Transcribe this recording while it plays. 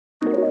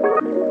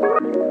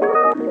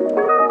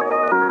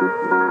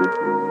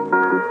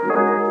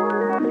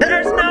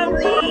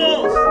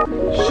Rules!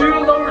 Shoot a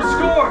lower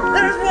score!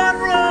 There's one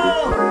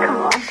rule! Come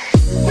on.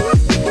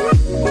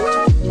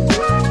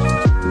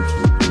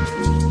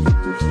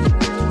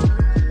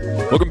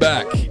 Welcome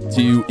back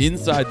to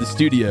Inside the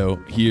Studio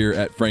here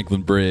at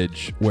Franklin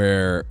Bridge,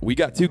 where we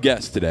got two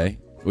guests today,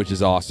 which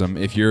is awesome.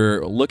 If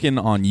you're looking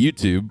on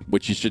YouTube,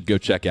 which you should go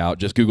check out,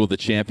 just Google the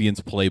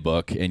Champions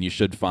Playbook, and you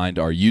should find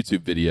our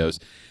YouTube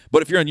videos.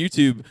 But if you're on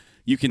YouTube,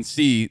 you can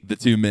see the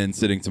two men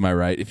sitting to my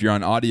right. If you're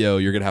on audio,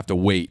 you're going to have to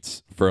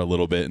wait for a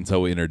little bit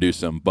until we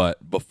introduce them.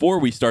 But before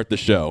we start the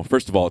show,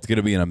 first of all, it's going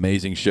to be an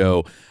amazing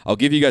show. I'll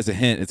give you guys a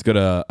hint. It's going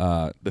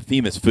to the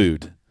theme is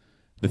food.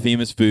 The theme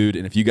is food,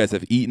 and if you guys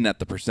have eaten at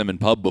the Persimmon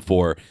Pub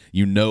before,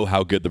 you know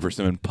how good the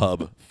Persimmon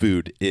Pub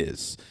food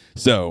is.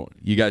 So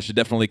you guys should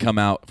definitely come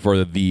out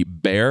for the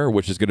Bear,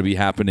 which is going to be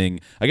happening.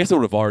 I guess it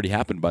would have already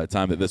happened by the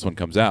time that this one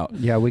comes out.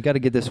 Yeah, we got to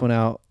get this one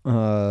out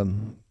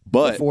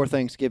before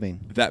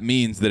Thanksgiving. That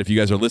means that if you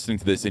guys are listening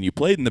to this and you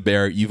played in the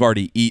Bear, you've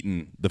already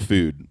eaten the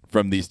food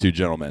from these two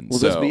gentlemen. Will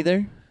this be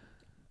there?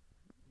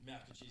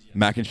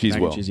 Mac and cheese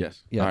will.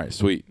 Yes. Yeah. All right,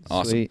 sweet.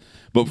 Awesome. Sweet.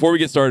 But before we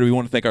get started, we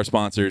want to thank our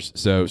sponsors.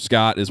 So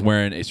Scott is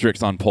wearing a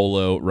Strixon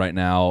polo right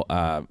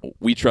now.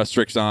 We trust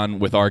Strixon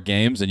with our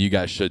games, and you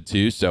guys should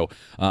too. So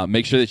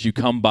make sure that you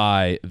come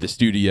by the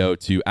studio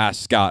to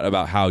ask Scott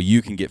about how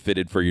you can get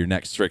fitted for your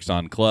next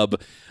Strixon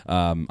club.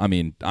 I'm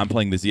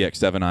playing the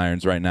ZX7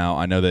 irons right now.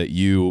 I know that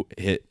you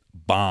hit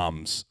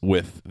bombs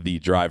with the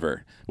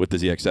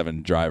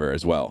ZX7 driver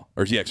as well,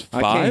 or ZX5.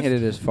 I can't hit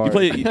it as far. I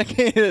can't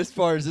hit it as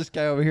far as this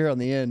guy over here on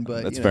the end,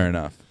 but that's fair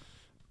enough.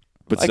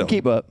 But I can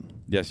keep up.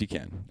 Yes, you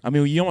can. I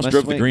mean, you almost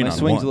drove the green on one. My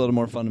swing's a little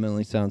more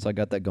fundamentally sound, so I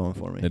got that going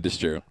for me. It is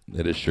true.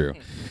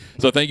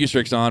 So thank you,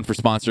 Strixon, for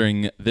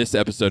sponsoring this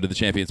episode of the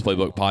Champions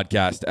Playbook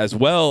podcast, as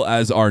well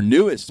as our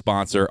newest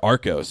sponsor,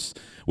 Arcos,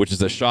 which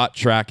is a shot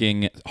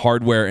tracking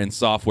hardware and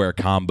software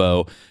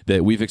combo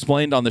that we've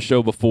explained on the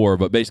show before.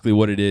 But basically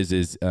what it is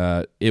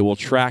it will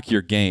track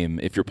your game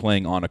if you're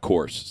playing on a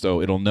course.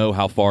 So it'll know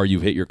how far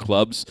you've hit your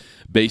clubs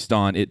based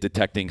on it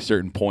detecting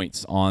certain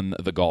points on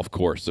the golf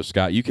course. So,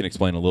 Scott, you can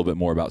explain a little bit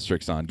more about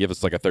Strixon. Give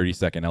us like a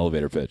 30-second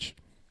elevator pitch.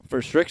 For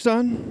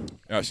Strixon?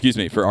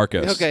 For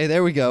Arcos. Okay,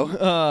 there we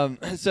go.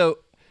 So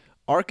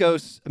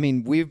Arcos,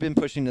 we've been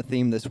pushing the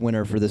theme this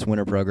winter for this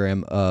winter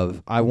program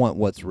of I want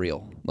what's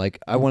real. Like,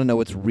 I want to know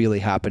what's really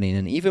happening.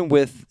 And even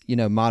with,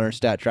 modern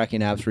stat tracking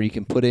apps where you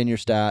can put in your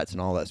stats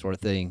and all that sort of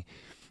thing,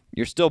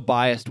 you're still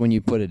biased when you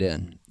put it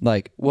in.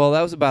 Like, well,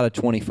 that was about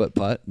a 20-foot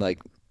putt.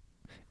 Like,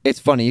 it's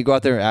funny. You go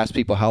out there and ask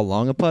people how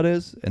long a putt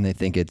is, and they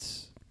think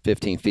it's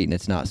 15 feet, and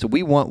it's not. So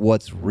we want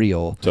what's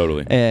real.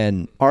 Totally.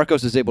 And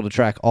Arcos is able to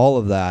track all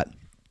of that.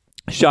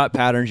 Shot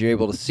patterns, you're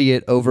able to see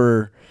it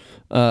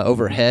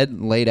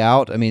overhead, laid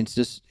out.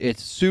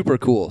 It's super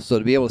cool. So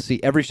to be able to see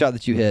every shot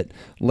that you hit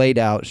laid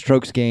out,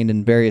 strokes gained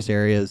in various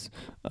areas,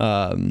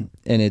 and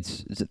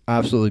it's an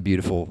absolutely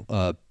beautiful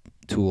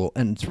tool,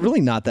 and it's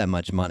really not that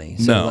much money.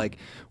 So like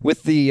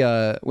with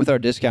our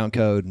discount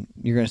code,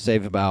 you're going to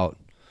save about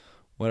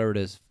whatever it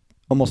is,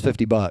 almost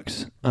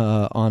 $50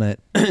 on it.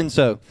 And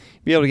so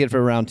be able to get it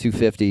for around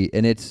 $250,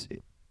 and it's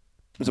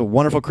a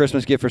wonderful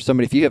Christmas gift for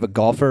somebody. If you have a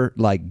golfer,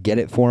 like, get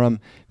it for them.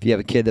 If you have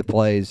a kid that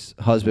plays,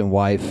 husband,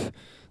 wife,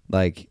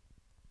 like,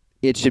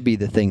 it should be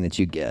the thing that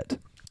you get.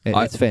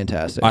 It's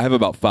fantastic. I have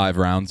about 5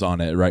 rounds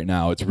on it right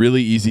now. It's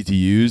really easy to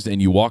use, and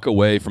you walk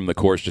away from the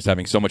course just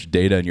having so much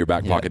data in your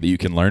back pocket that you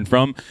can learn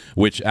from,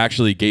 which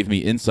actually gave me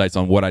insights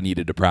on what I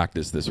needed to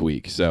practice this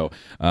week. So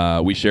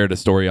we shared a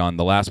story on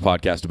the last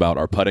podcast about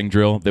our putting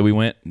drill that we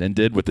went and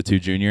did with the 2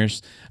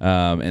 juniors.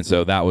 And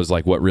so that was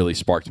like what really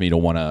sparked me to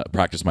want to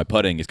practice my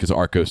putting, is because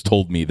Arcos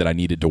told me that I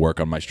needed to work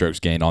on my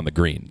strokes gained on the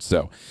green.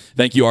 So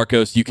thank you,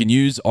 Arcos. You can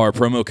use our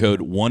promo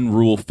code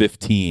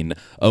ONERULE15,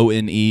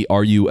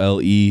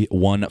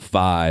 ONERULE15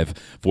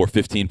 for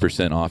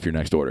 15% off your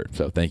next order.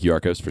 So thank you,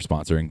 Arcos, for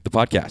sponsoring the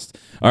podcast.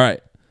 All right.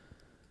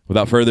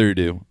 Without further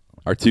ado,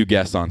 our 2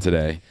 guests on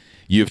today.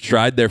 You've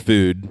tried their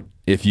food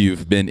if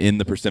you've been in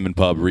the Persimmon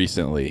Pub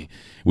recently.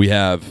 We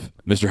have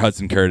Mr.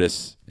 Hudson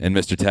Curtis and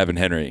Mr. Tev and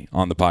Henry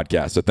on the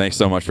podcast. So thanks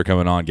so much for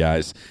coming on,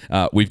 guys.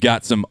 We've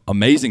got some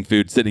amazing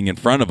food sitting in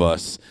front of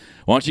us.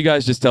 Why don't you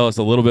guys just tell us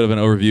a little bit of an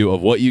overview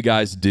of what you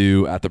guys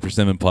do at the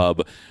Persimmon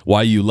Pub,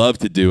 why you love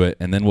to do it,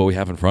 and then what we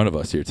have in front of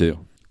us here too.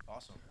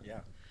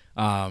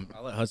 I'll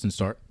let Hudson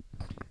start.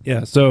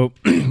 Yeah, so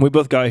we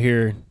both got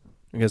here,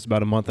 I guess,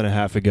 about a month and a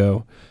half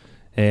ago,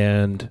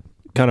 and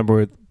kind of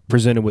were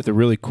presented with a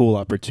really cool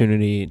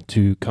opportunity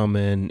to come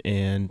in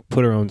and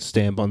put our own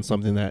stamp on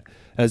something that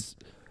has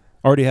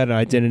already had an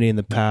identity in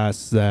the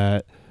past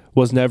that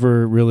was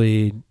never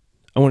really,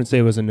 I wouldn't say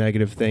it was a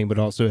negative thing, but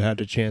also it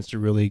had a chance to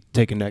really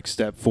take a next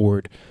step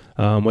forward,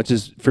 which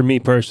is, for me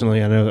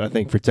personally, I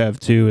think for Tev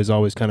too, has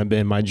always kind of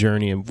been my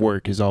journey of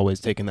work, is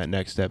always taking that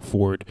next step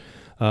forward.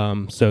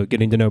 So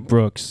getting to know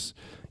Brooks,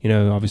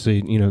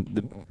 obviously,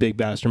 the big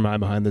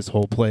mastermind behind this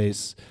whole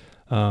place,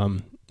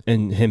 and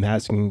him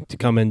asking to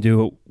come and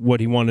do what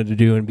he wanted to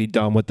do and be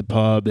done with the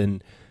pub.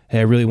 And hey,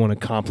 I really want to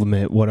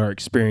compliment what our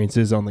experience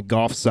is on the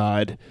golf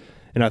side.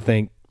 And I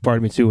think part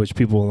of me too, which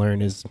people will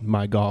learn, is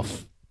my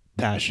golf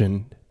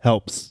passion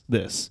helps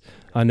this.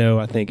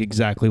 I think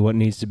exactly what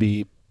needs to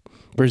be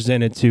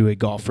presented to a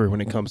golfer when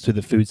it comes to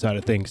the food side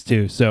of things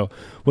too. So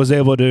was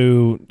able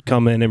to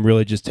come in and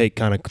really just take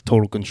kind of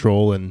total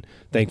control, and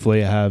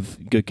thankfully I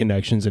have good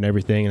connections and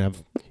everything, and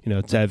I've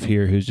Tev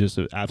here, who's just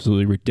an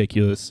absolutely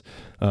ridiculous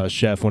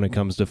chef when it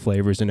comes to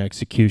flavors and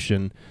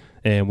execution,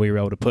 and we were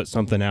able to put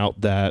something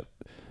out that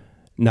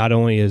not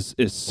only is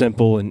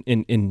simple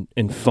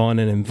and fun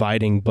and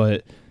inviting,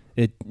 but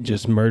it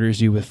just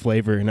murders you with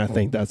flavor. And I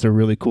think that's a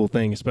really cool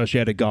thing, especially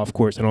at a golf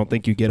course. I don't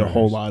think you get a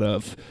whole lot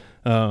of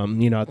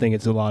I think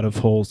it's a lot of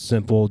whole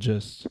simple,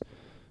 just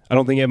I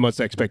don't think you have much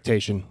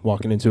expectation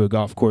walking into a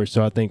golf course.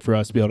 So I think for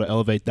us to be able to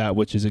elevate that,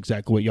 which is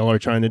exactly what y'all are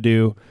trying to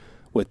do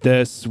with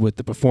this, with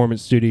the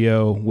performance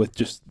studio, with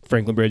just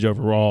Franklin Bridge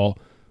overall,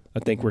 I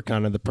think we're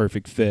kind of the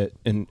perfect fit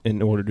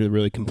in order to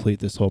really complete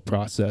this whole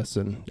process.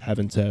 And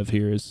having Tev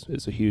here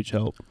is a huge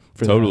help.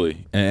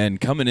 Totally.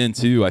 And coming in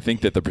too, I think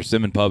that the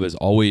Persimmon Pub has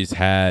always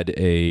had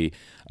a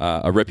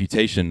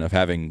reputation of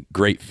having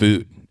great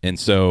food. And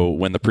so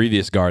when the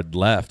previous guard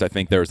left, I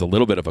think there was a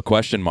little bit of a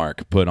question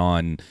mark put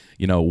on,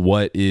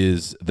 what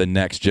is the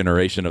next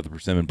generation of the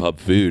Persimmon Pub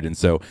food? And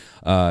so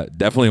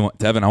definitely,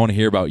 Tevin, I want to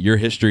hear about your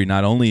history,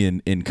 not only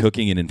in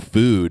cooking and in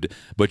food,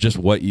 but just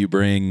what you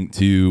bring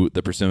to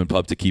the Persimmon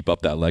Pub to keep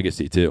up that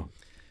legacy too.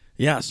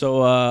 Yeah,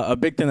 so a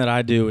big thing that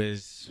I do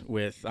is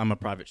I'm a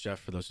private chef,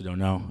 for those who don't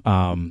know,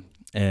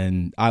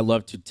 and I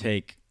love to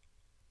take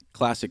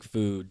classic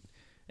food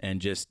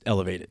and just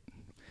elevate it.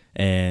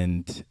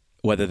 And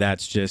whether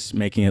that's just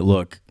making it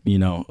look, a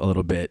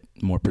little bit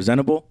more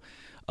presentable,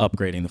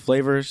 upgrading the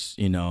flavors,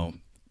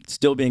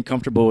 still being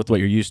comfortable with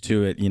what you're used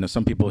to.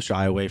 Some people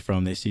shy away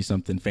from, they see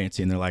something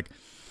fancy and they're like,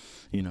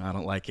 I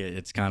don't like it.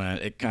 It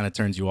kind of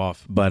turns you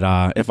off.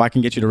 But if I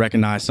can get you to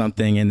recognize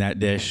something in that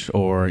dish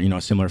or,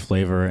 a similar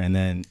flavor, and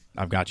then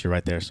I've got you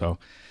right there. So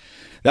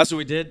that's what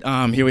we did.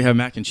 Here we have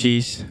mac and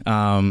cheese.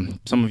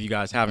 Some of you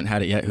guys haven't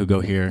had it yet who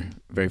go here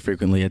very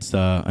frequently. It's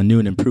a new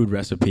and improved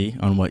recipe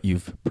on what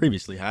you've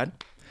previously had.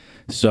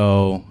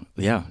 So,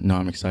 yeah, no,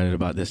 I'm excited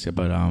about this.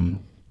 But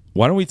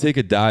why don't we take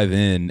a dive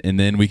in, and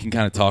then we can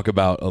kind of talk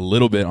about a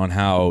little bit on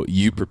how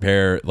you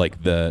prepare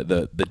like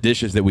the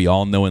dishes that we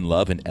all know and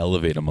love, and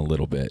elevate them a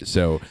little bit.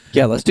 So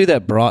yeah, let's do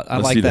that broad. I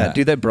like that.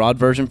 Do that broad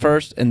version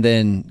first, and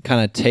then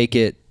kind of take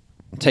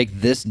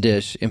this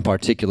dish in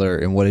particular,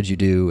 and what did you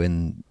do,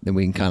 and then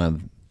we can kind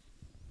of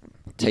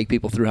take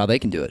people through how they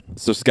can do it.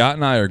 So Scott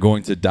and I are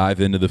going to dive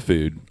into the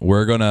food.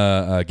 We're going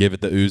to give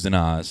it the oohs and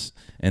ahs,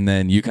 and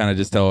then you kind of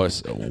just tell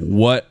us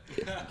what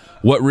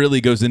really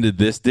goes into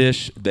this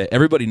dish. That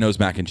everybody knows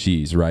mac and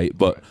cheese, right?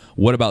 But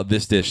what about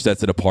this dish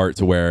sets it apart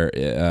to where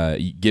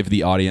you give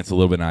the audience a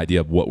little bit of an idea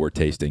of what we're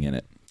tasting in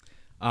it?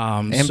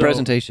 And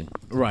presentation.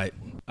 Right.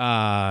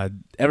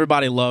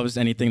 Everybody loves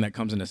anything that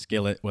comes in a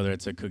skillet, whether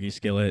it's a cookie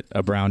skillet,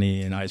 a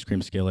brownie, an ice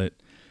cream skillet.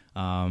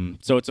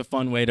 So it's a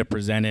fun way to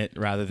present it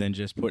rather than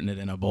just putting it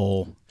in a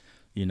bowl,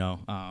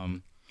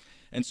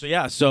 And so,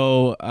 yeah,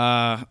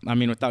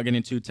 without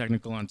getting too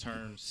technical on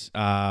terms,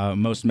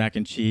 most mac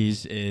and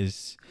cheese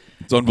is...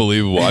 It's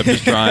unbelievable. I'm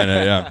just trying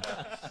it, yeah.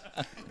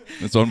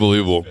 It's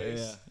unbelievable.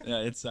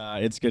 Yeah,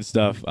 it's good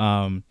stuff.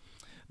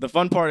 The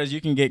fun part is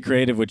you can get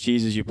creative with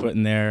cheeses you put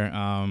in there.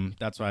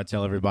 That's why I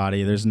tell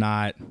everybody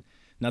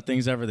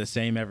nothing's ever the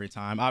same every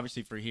time.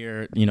 Obviously for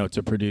here,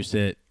 to produce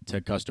it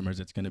to customers,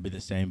 it's going to be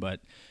the same.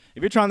 But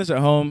if you're trying this at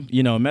home,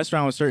 mess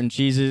around with certain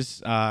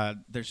cheeses.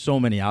 There's so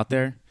many out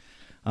there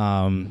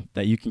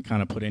that you can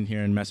kind of put in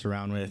here and mess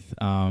around with.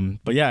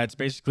 But yeah, it's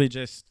basically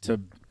just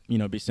to,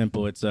 be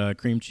simple. It's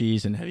cream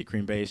cheese and heavy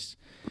cream base,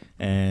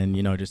 and,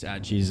 just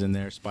add cheese in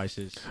there,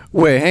 spices.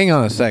 Wait, hang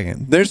on a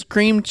second. There's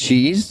cream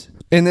cheese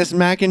in this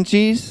mac and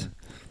cheese?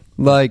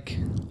 Like...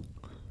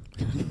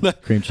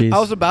 cream cheese. I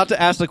was about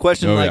to ask the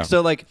question,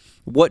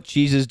 what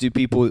cheeses do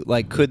people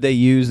could they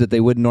use that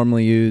they wouldn't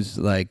normally use,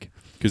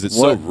 because it's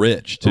so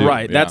rich too.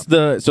 Right. Yeah. That's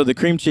the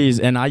cream cheese,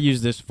 and I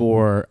use this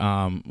for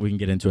we can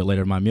get into it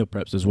later in my meal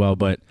preps as well,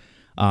 but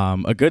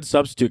a good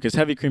substitute, because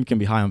heavy cream can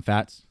be high on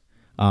fats.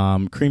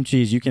 Cream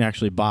cheese you can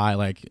actually buy,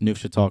 like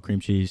Neufchatel cream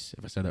cheese,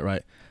 if I said that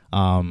right,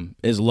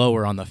 is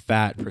lower on the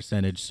fat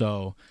percentage,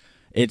 so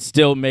it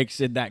still makes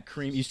it that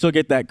cream. You still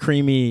get that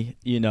creamy,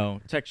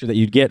 texture that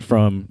you'd get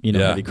from,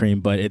 heavy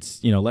cream, but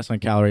it's, less on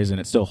calories, and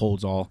it still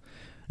holds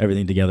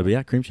everything together. But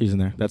yeah, cream cheese in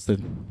there. That's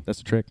the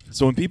trick.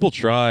 So when people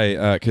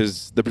try,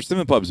 because the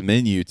Persimmon Pub's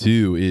menu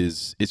too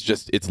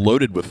it's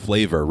loaded with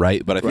flavor,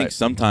 right? But I think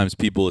sometimes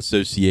people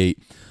associate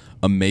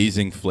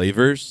amazing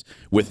flavors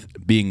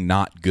with being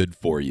not good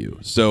for you.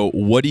 So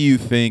what do you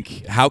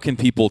think, how can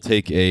people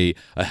take a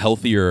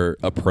healthier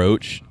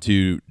approach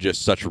to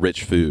just such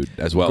rich food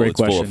as well? Great It's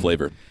question. Full of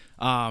flavor.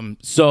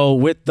 So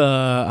with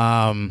there's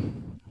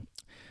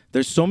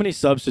so many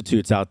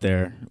substitutes out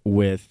there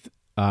with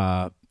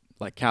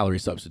calorie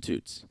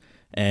substitutes,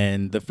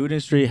 and the food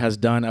industry has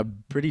done a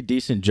pretty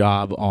decent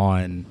job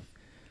on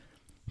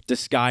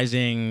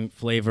disguising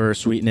flavor,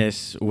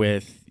 sweetness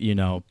with,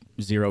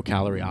 0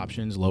 calorie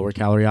options, lower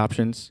calorie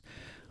options.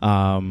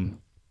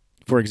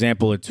 For for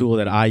example, a tool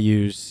that I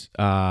use,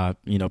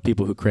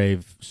 people who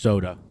crave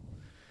soda,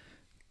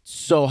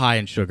 so high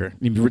in sugar,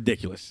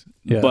 ridiculous.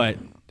 Yeah. But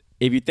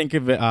if you think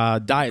of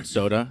diet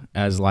soda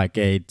as like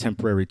a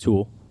temporary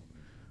tool,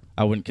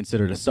 I wouldn't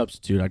consider it a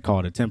substitute. I'd call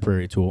it a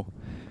temporary tool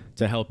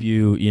to help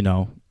you,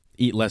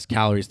 eat less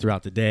calories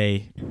throughout the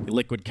day.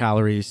 Liquid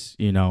calories,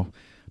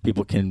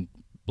 people can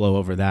blow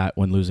over that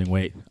when losing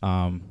weight.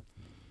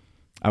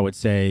 I would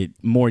say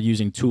more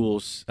using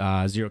tools,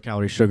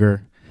 0-calorie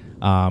sugar.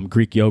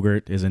 Greek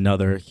yogurt is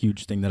another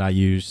huge thing that I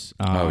use.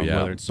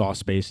 Whether it's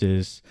sauce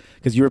bases,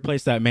 because you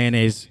replace that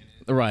mayonnaise.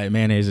 Right,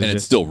 mayonnaise is and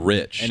it's still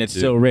rich. And it's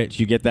still rich.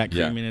 You get that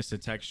creaminess, the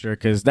texture,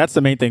 because that's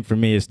the main thing for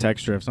me is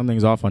texture. If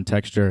something's off on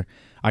texture,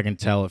 I can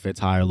tell if it's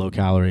high or low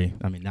calorie.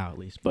 I mean, now at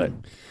least. But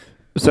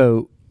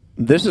So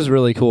this is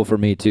really cool for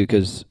me too,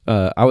 because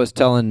I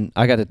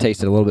got to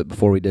taste it a little bit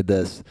before we did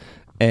this,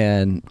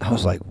 and I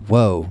was like,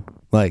 whoa,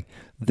 like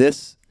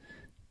this.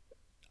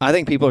 I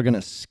think people are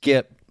gonna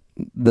skip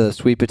the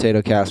sweet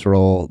potato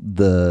casserole,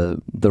 the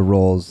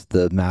rolls,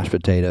 the mashed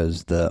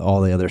potatoes,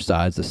 all the other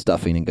sides, the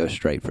stuffing, and go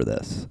straight for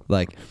this.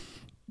 Like,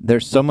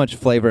 there's so much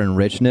flavor and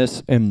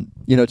richness, and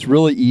it's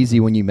really easy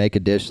when you make a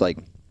dish like,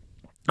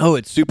 oh,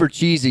 it's super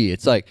cheesy.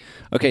 It's like,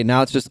 okay,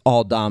 now it's just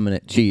all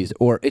dominant cheese,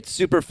 or it's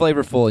super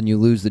flavorful and you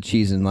lose the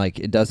cheese and like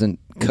it doesn't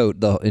coat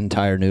the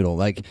entire noodle.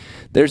 Like,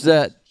 there's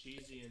that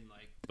cheesy and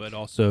but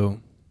also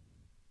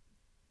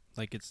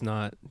like it's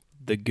not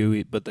the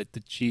gooey, but like the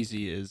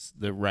cheesy is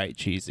the right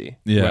cheesy.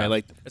 Yeah. Right?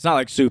 Like it's not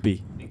like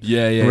soupy.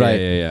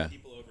 Yeah.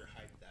 people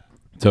overhype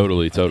that.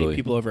 Totally.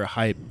 People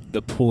overhype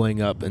the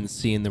pulling up and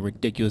seeing the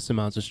ridiculous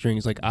amounts of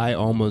strings. Like, I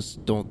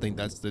almost don't think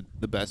that's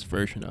the best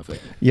version of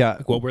it. Yeah.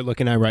 Like, what we're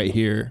looking at right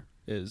here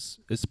is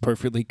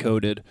perfectly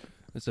coated.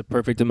 It's a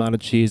perfect amount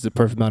of cheese, the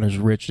perfect amount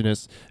of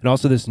richness, and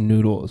also this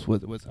noodle is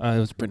what I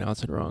was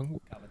pronouncing it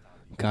wrong.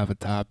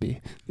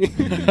 Cavatappi.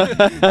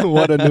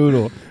 What a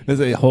noodle.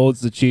 It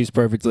holds the cheese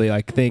perfectly.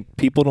 I think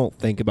people don't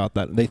think about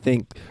that. They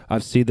think,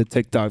 I've seen the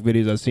TikTok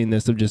videos, I've seen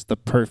this of just the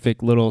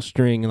perfect little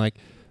string, and like,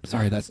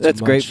 sorry, that's too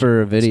much. Great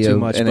for a video, it's too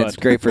much, and it's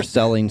great for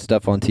selling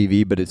stuff on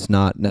TV, but it's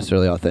not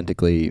necessarily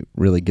authentically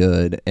really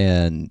good.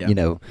 And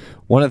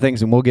one of the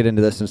things, and we'll get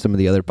into this in some of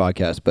the other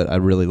podcasts, but I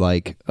really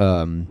like,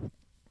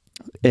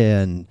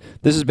 and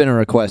this has been a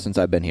request since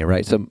I've been here,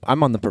 right? So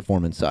I'm on the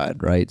performance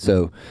side, right?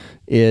 So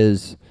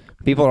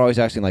people are always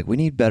asking, like, we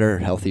need better,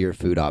 healthier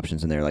food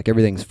options in there. Like,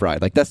 everything's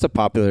fried. Like, that's the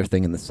popular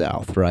thing in the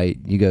South, right?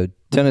 You go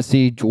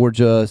Tennessee,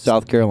 Georgia,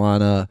 South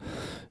Carolina,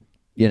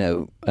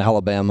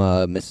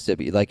 Alabama,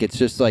 Mississippi. Like, it's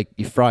just like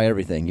you fry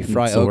everything. You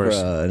fry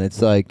okra, and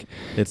it's like...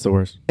 It's the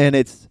worst. And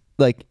it's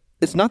like,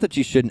 it's not that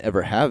you shouldn't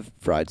ever have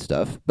fried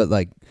stuff, but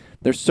like,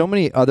 there's so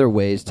many other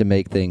ways to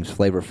make things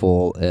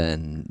flavorful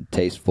and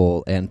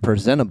tasteful and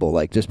presentable.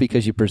 Like, just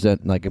because you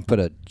present, like, and put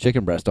a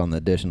chicken breast on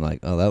the dish and like,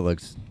 oh, that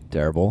looks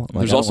terrible.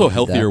 Like, There's also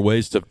healthier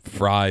ways to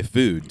fry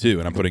food too,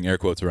 and I'm putting air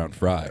quotes around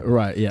fry.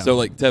 Right, yeah. So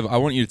like, Tev, I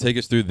want you to take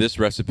us through this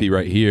recipe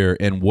right here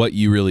and what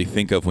you really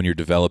think of when you're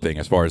developing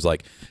as far as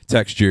like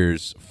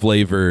textures,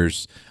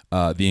 flavors,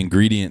 the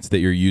ingredients that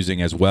you're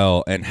using as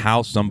well, and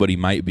how somebody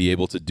might be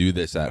able to do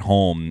this at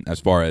home as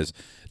far as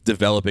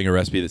developing a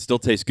recipe that still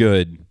tastes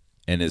good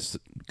and is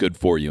good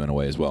for you in a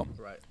way as well.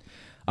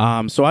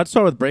 Right. So I'd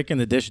start with breaking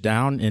the dish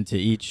down into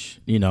each,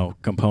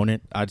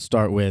 component. I'd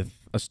start with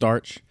a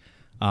starch,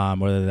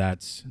 whether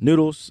that's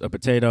noodles, a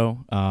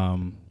potato,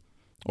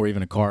 or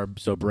even a carb,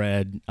 so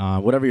bread,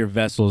 whatever your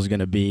vessel is going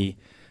to be,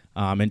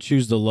 and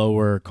choose the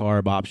lower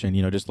carb option.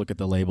 Just look at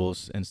the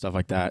labels and stuff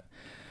like that.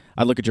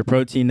 I'd look at your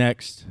protein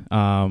next.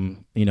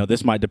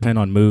 This might depend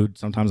on mood.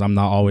 Sometimes I'm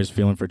not always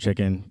feeling for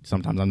chicken.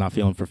 Sometimes I'm not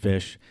feeling for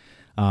fish.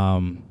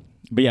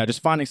 But yeah,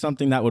 just finding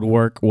something that would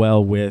work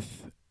well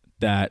with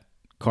that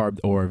carb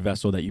or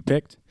vessel that you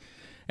picked.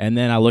 And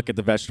then I look at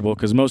the vegetable,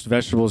 because most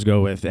vegetables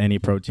go with any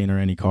protein or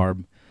any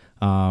carb.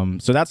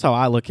 So that's how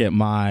I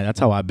that's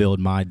how I build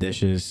my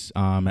dishes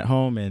at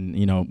home.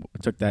 And,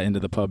 took that into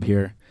the pub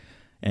here.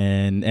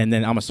 And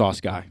then I'm a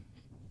sauce guy.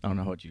 I don't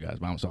know what you guys,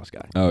 but I'm a sauce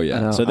guy. Oh,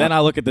 yeah. So then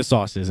I look at the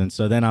sauces, and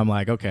so then I'm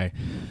like, okay,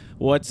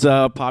 what's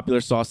a popular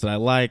sauce that I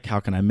like?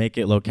 How can I make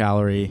it low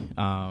calorie?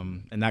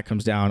 And that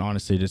comes down,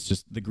 honestly,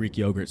 just the Greek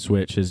yogurt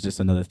switch is just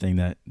another thing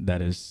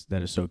that is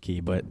so key.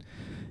 But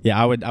yeah,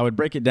 I would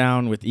break it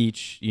down with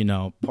each,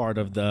 part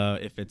of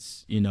if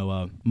it's,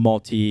 a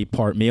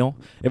multi-part meal.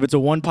 If it's a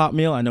one-pot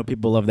meal, I know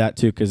people love that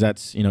too, because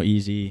that's,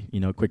 easy,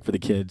 quick for the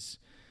kids,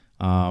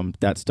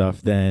 that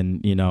stuff.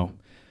 Then,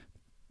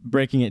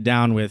 breaking it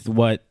down with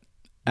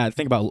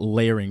think about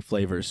layering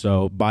flavors.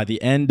 So by the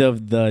end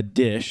of the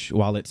dish,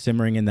 while it's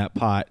simmering in that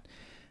pot,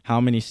 how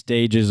many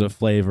stages of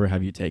flavor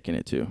have you taken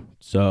it to?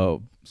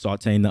 So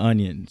sauteing the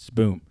onions,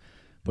 boom.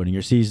 Putting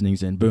your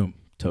seasonings in, boom.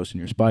 Toasting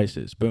your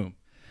spices, boom.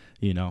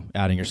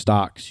 Adding your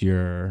stocks,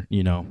 your,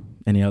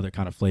 any other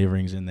kind of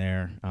flavorings in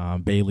there.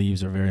 Bay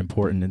leaves are very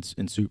important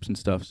in soups and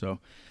stuff. So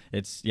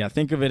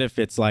think of it if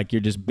it's like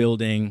you're just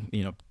building,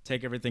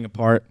 take everything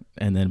apart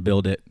and then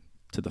build it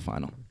to the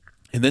final.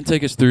 And then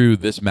take us through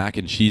this mac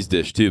and cheese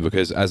dish too,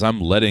 because as I'm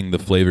letting the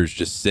flavors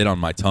just sit on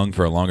my tongue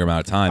for a longer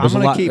amount of time, I'm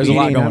going to keep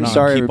eating. I'm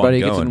sorry, Keep on everybody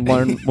gets to going.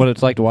 learn what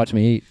it's like to watch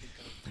me eat.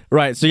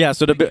 Right. So yeah.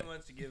 So the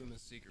wants to give him a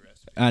secret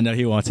recipe. I know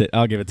he wants it.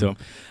 I'll give it to him.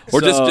 Or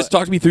So- just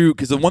talk me through,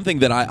 because the one thing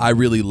that I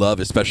really love,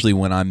 especially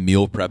when I'm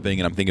meal prepping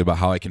and I'm thinking about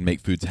how I can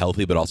make foods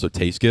healthy but also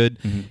taste good,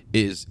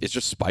 is it's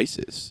just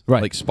spices.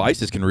 Right. Like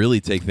spices can really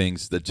take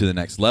things to the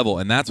next level,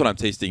 and that's what I'm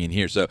tasting in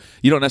here. So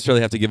you don't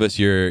necessarily have to give us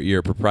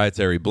your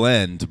proprietary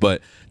blend,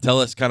 but tell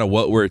us kind of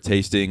what we're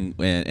tasting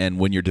and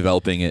when you're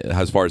developing it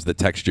as far as the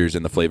textures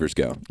and the flavors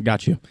go.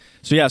 Got you.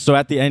 So yeah, so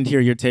at the end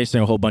here, you're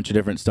tasting a whole bunch of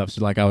different stuff.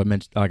 So like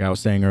I was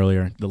saying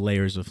earlier, the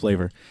layers of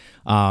flavor.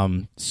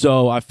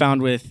 So I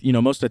found with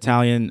most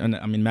Italian, and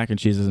I mean mac and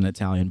cheese isn't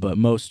Italian, but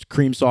most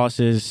cream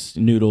sauces,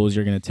 noodles,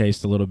 you're gonna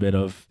taste a little bit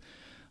of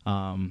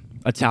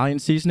Italian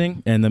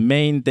seasoning, and the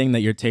main thing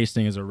that you're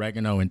tasting is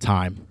oregano and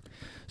thyme.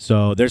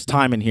 So there's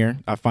thyme in here.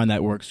 I find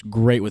that works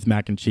great with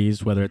mac and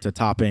cheese, whether it's a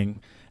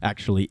topping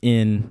actually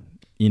in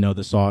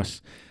the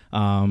sauce.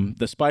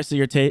 The spice that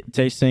you're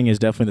tasting is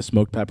definitely the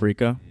smoked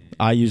paprika.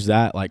 I use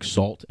that like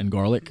salt and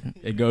garlic.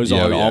 It goes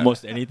on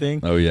almost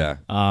anything. Oh yeah.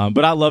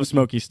 But I love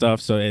smoky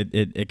stuff, so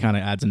it kind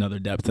of adds another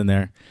depth in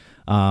there.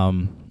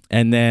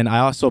 And then I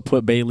also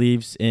put bay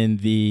leaves in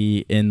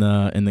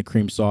the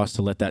cream sauce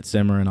to let that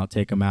simmer, and I'll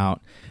take them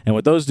out. And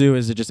what those do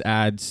is it just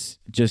adds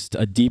just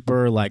a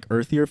deeper, like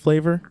earthier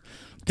flavor,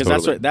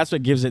 because that's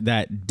what gives it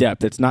that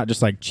depth. It's not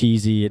just like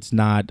cheesy. It's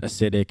not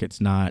acidic.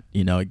 It's not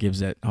it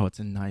gives it. Oh, it's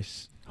a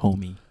nice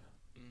homey.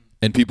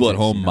 And people at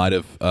home might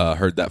have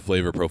heard that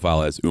flavor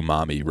profile as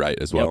umami, right,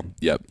 as well?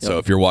 Yep. So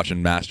if you're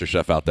watching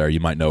MasterChef out there, you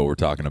might know what we're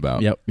talking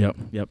about. Yep,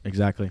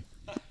 exactly.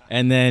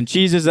 And then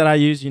cheeses that I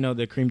use,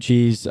 the cream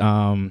cheese,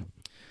 I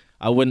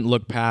wouldn't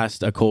look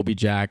past a Colby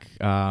Jack.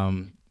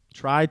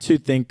 Try to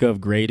think of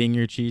grating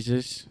your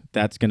cheeses.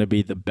 That's going to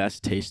be the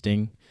best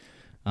tasting.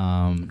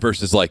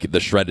 Versus like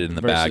the shredded in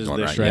the bag one,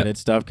 the right? shredded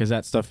stuff, because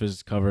that stuff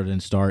is covered in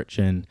starch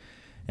and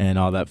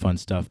all that fun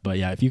stuff. But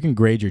yeah, if you can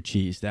grade your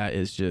cheese, that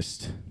is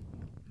just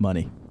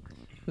money.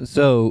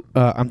 So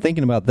I'm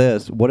thinking about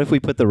this. What if we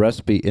put the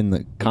recipe in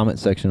the comment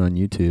section on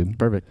YouTube?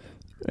 Perfect.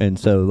 And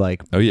so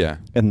Oh yeah.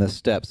 in the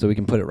steps, so we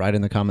can put it right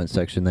in the comment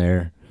section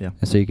there. Yeah.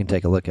 And so you can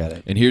take a look at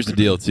it. And here's the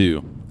deal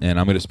too, and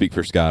I'm going to speak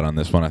for Scott on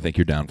this one. I think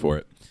you're down for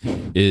it.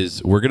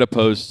 Is we're going to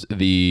post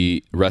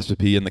the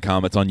recipe in the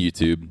comments on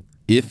YouTube.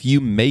 If you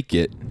make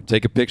it,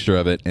 take a picture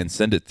of it and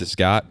send it to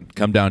Scott.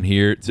 Come down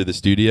here to the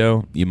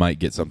studio. You might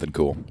get something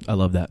cool. I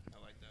love that.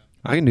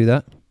 I can do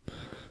that.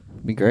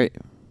 Be great.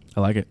 I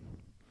like it.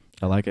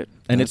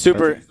 And it's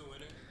super.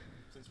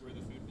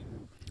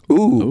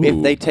 Ooh,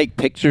 if they take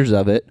pictures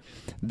of it,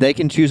 they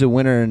can choose a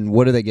winner, and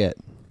what do they get?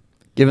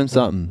 Give them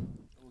something.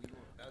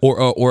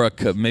 Or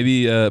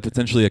maybe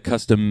potentially a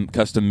custom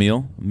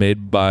meal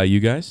made by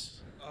you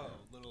guys. Oh,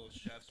 little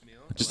chef's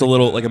meal. Just a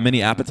little, like a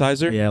mini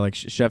appetizer. Yeah, like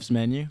chef's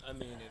menu. I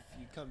mean, if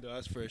you come to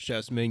us for a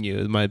chef's menu,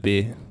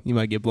 you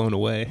might get blown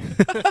away.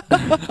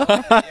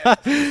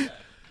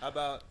 How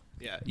about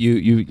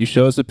you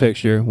show us a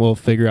picture, we'll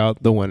figure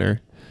out the winner.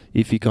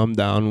 If you come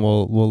down,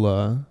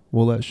 we'll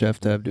let Chef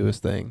Tev do his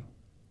thing,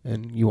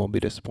 and you won't be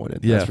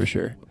disappointed. Yeah. That's for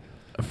sure.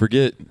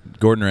 Forget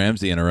Gordon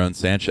Ramsay and Aaron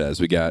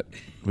Sanchez. We got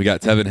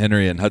Tevin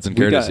Henry and Hudson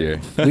Curtis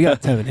here. We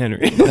got Tev and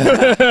Henry.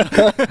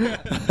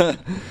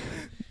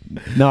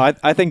 No,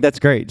 I think that's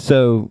great.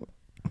 So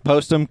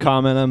post them,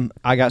 comment them.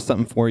 I got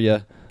something for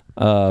you.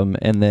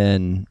 And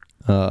then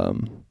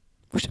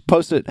we should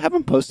post it. Have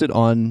them post it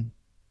on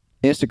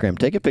Instagram.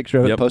 Take a picture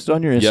of it. Post it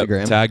on your Instagram.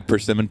 Yep. Tag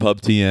Persimmon Pub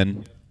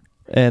TN.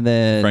 And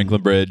then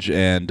Franklin Bridge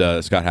and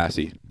Scott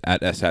Hassey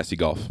at S Hassey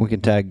Golf. we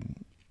can tag.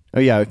 Oh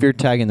yeah, if you're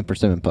tagging the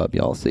Persimmon Pub,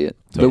 y'all see it.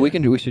 Totally.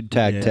 But we should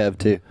tag Tev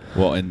too.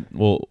 Well, and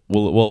we'll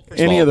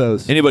first Any all, of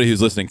those. Anybody who's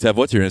listening, Tev,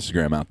 what's your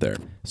Instagram out there?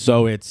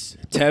 So it's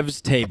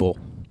Tev's Table.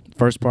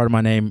 First part of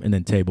my name and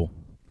then table.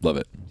 Love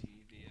it.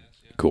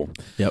 Cool.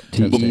 Yep.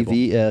 Tev's Table.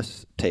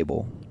 TEVS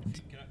table.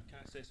 Can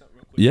I say something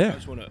real quick? Yeah. I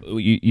just wanna,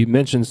 you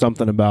mentioned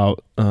something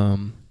about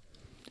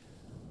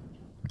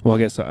well, I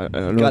guess I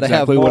don't know Gotta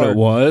have exactly what more. it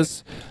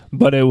was,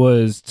 but it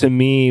was, to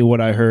me, what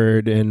I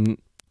heard and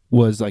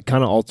was like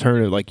kind of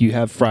alternative. Like, you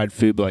have fried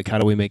food, but like, how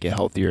do we make it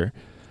healthier?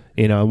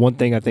 One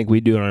thing I think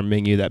we do on our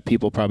menu that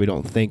people probably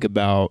don't think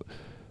about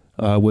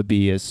would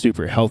be as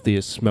super healthy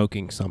as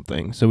smoking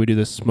something. So we do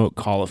this smoked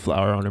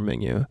cauliflower on our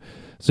menu.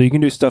 So you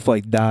can do stuff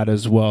like that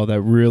as well.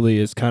 That really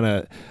is kind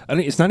of,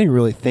 it's not even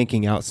really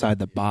thinking outside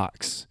the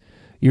box.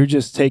 You're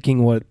just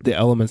taking what the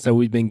elements that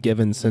we've been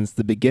given since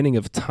the beginning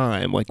of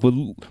time. Like,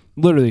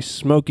 literally,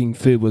 smoking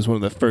food was one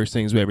of the first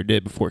things we ever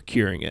did before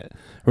curing it,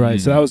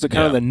 right? So that was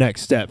kind of the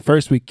next step.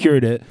 First, we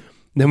cured it,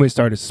 then we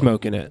started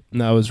smoking it.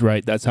 And that was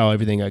right. That's how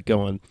everything got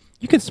going.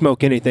 You can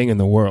smoke anything in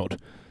the world.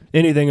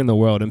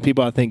 And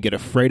people, I think, get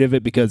afraid of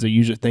it because they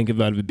usually think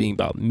about it being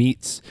about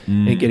meats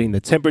and getting the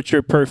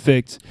temperature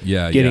perfect.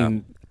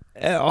 Getting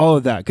all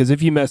of that. Because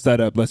if you mess that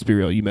up, let's be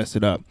real, you mess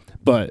it up.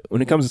 But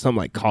when it comes to something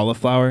like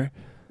cauliflower,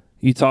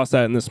 you toss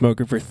that in the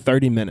smoker for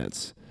 30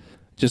 minutes.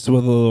 just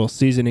with a little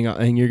seasoning,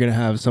 and you're going to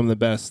have some of the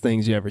best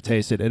things you ever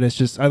tasted. And it's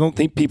just, I don't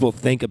think people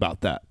think about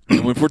that.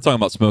 And if we're talking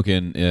about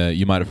smoking,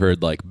 you might have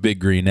heard like Big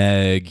Green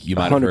Egg, you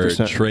might have heard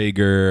 100%.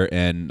 Traeger,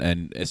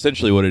 and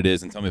essentially what it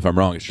is, and tell me if I'm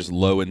wrong, it's just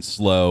low and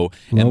slow,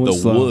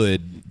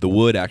 the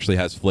wood actually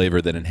has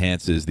flavor that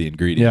enhances the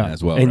ingredient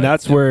as well. And right?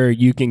 that's where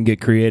you can get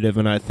creative,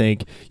 and I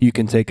think you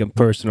can take a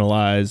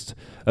personalized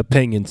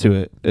opinion to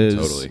it.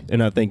 Totally.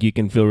 And I think you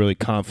can feel really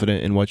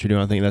confident in what you're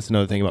doing. I think that's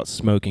another thing about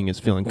smoking is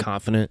feeling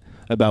confident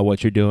about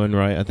what you're doing,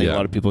 right? I think a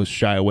lot of people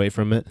shy away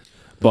from it,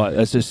 but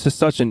it's just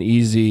such an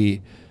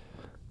easy,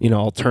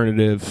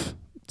 alternative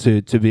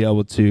to be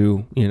able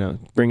to,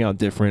 bring out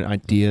different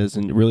ideas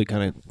and really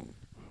kind of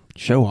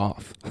show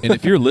off. And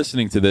if you're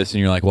listening to this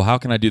and you're like, well, how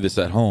can I do this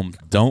at home?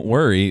 Don't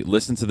worry.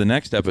 Listen to the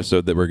next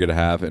episode that we're going to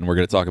have, and we're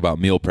going to talk about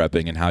meal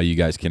prepping and how you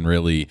guys can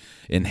really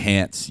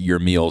enhance your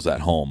meals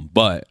at home.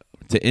 But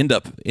to end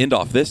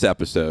off this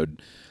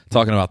episode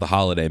talking about the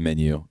holiday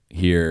menu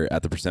here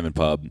at the Persimmon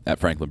Pub at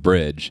Franklin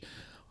Bridge,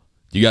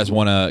 do you guys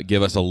want to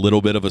give us a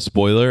little bit of a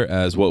spoiler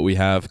as what we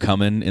have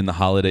coming in the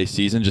holiday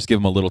season? Just give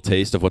them a little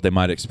taste of what they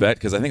might expect,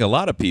 because I think a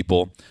lot of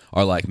people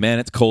are like, man,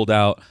 it's cold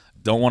out,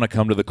 don't want to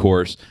come to the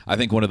course. I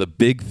think one of the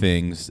big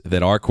things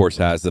that our course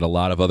has that a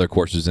lot of other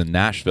courses in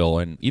Nashville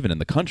and even in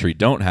the country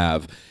don't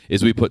have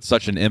is we put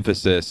such an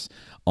emphasis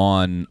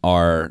on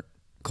our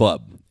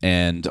club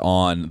and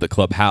on the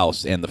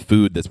clubhouse and the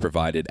food that's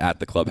provided at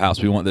the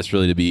clubhouse. We want this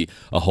really to be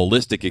a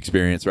holistic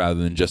experience rather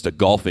than just a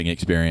golfing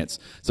experience.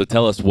 So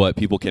tell us what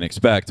people can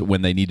expect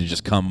when they need to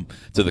just come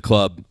to the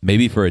club,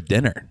 maybe for a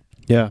dinner.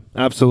 Yeah,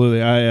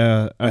 absolutely.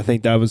 I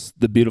think that was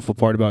the beautiful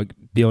part about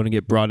being able to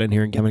get brought in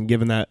here and coming,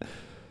 given that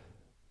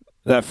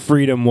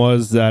freedom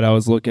was that I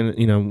was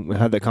looking, I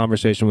had that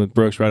conversation with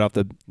Brooks right off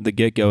the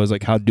get-go, is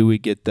like, how do we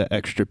get the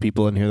extra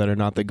people in here that are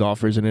not the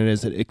golfers? And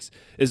it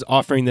is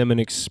offering them an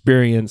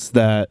experience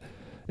that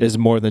is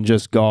more than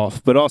just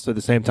golf, but also at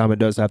the same time, it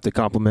does have to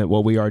complement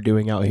what we are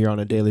doing out here on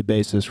a daily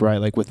basis, right?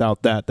 Like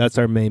without that's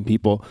our main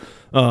people.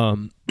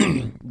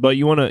 But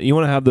you want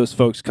to have those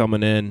folks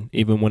coming in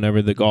even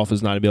whenever the golf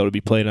is not able to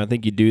be played. And I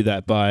think you do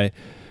that by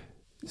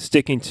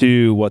sticking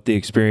to what the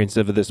experience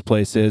of this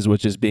place is,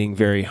 which is being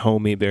very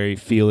homey, very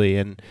feely.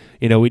 And,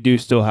 we do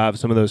still have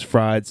some of those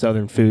fried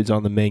Southern foods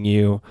on the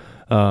menu.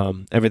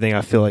 Everything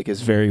I feel like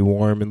is very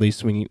warm, at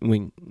least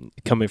when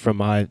coming from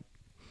my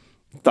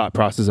thought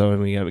process of it,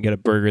 we get a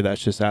burger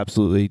that's just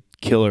absolutely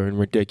killer and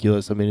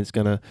ridiculous. I mean,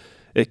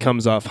 it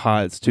comes off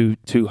hot. It's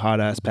two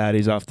hot ass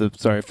patties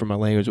sorry for my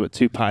language, but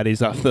two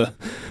patties off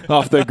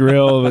the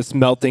grill with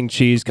melting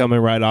cheese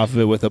coming right off of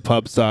it with a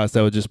pub sauce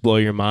that would just blow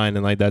your mind.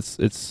 And like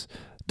it's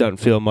doesn't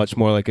feel much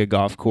more like a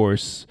golf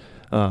course,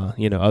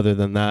 other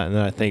than that. And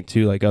then I think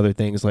too, like other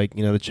things like,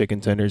 the chicken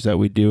tenders that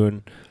we do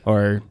and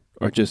are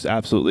just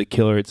absolutely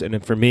killer. And then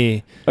for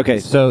me, okay,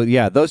 so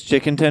yeah, those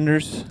chicken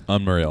tenders,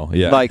 unreal.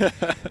 Yeah.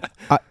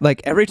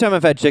 Like every time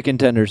I've had chicken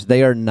tenders,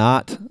 they are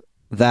not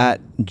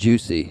that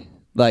juicy.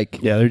 Like,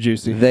 yeah, they're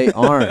juicy. They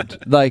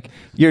aren't. Like,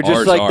 you're just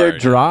Ours like, are. they're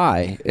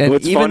dry. And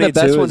What's even funny, the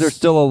best too, ones are is-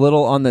 still a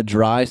little on the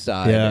dry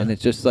side. Yeah. And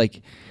it's just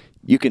like,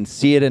 you can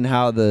see it in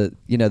how the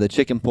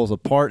chicken pulls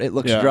apart. It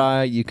looks Yeah.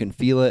 dry. You can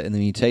feel it. And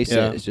then you taste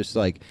Yeah. it. It's just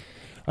like,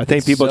 I think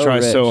it's people so try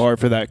rich. so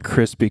hard for that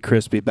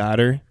crispy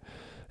batter.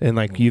 And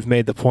like you've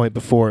made the point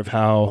before of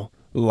how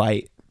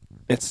light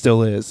it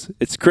still is.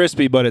 It's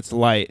crispy, but it's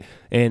light.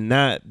 And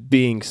that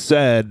being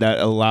said, that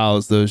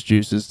allows those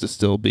juices to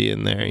still be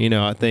in there.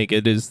 I think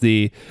it is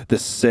the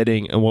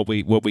sitting and what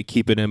we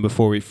keep it in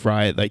before we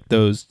fry it. Like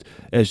those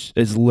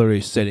is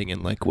literally sitting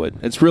in liquid.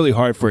 It's really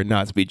hard for it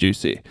not to be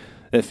juicy.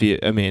 If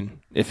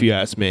you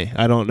ask me,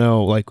 I don't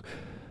know. Like,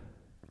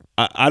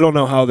 I don't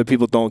know how other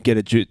people don't get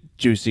it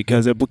juicy,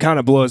 because it kind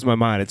of blows my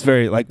mind. It's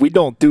very like, we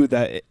don't do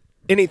that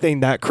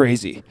anything that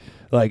crazy.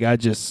 Like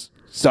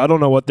so I don't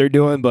know what they're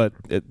doing, but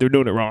they're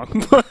doing it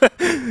wrong.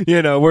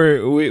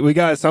 We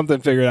got something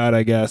figured out,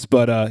 I guess.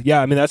 But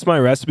yeah, I mean, that's my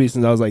recipe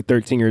since I was like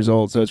 13 years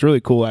old. So it's really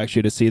cool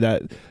actually to see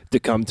that to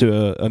come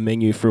to a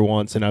menu for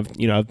once. And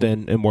I've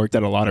been and worked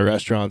at a lot of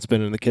restaurants,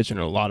 been in the kitchen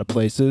at a lot of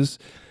places.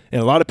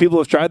 And a lot of people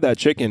have tried that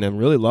chicken and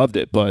really loved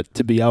it. But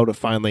to be able to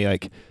finally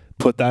like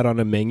put that on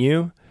a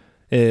menu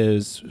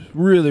is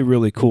really,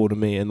 really cool to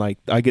me. And like,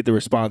 I get the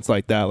response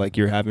like that, like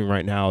you're having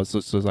right now. It's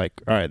just like,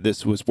 all right,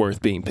 this was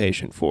worth being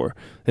patient for.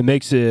 It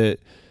makes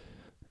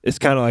it's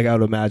kind of like I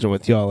would imagine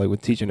with y'all, like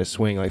with teaching a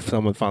swing, like if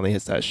someone finally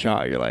hits that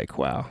shot, you're like,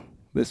 wow,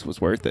 this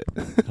was worth it.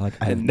 like,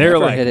 I've And they're never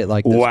like, hit it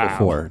like this wow.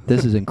 before.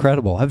 This is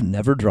incredible. I've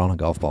never drawn a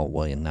golf ball,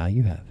 William. Now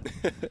you have.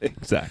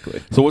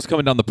 Exactly. So what's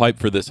coming down the pipe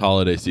for this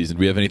holiday season?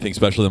 Do we have anything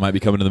special that might be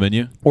coming to the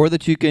menu? Or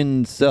that you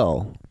can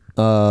sell,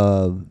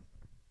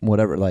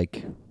 whatever,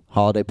 like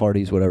holiday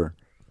parties, whatever.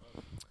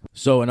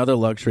 So another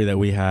luxury that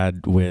we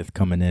had with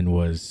coming in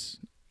was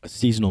a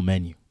seasonal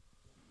menu,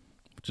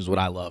 which is what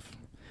I love.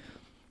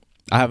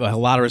 I have a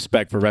lot of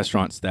respect for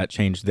restaurants that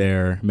change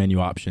their menu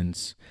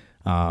options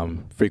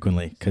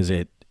frequently, because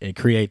it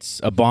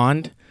creates a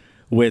bond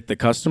with the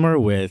customer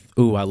with,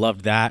 ooh, I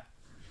loved that.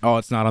 Oh,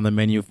 it's not on the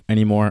menu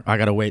anymore. I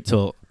got to wait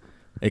till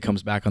it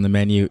comes back on the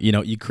menu.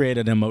 You create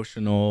an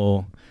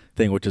emotional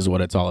thing, which is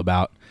what it's all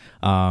about.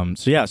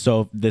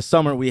 So this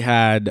summer we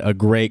had a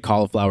great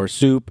cauliflower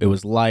soup. It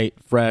was light,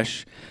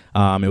 fresh.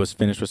 It was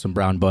finished with some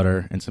brown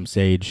butter and some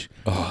sage.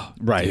 Oh,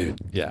 right. Dude.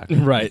 Yeah.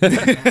 Right.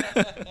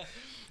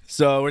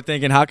 So we're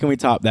thinking, how can we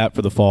top that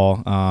for the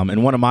fall?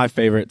 And one of my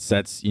favorites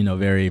that's,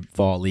 very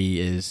fall-y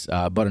is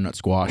butternut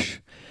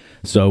squash.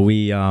 So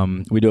we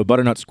do a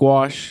butternut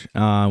squash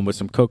with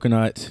some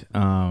coconut,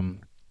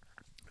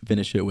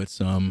 finish it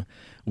with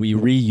we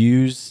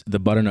reuse the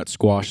butternut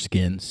squash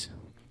skins,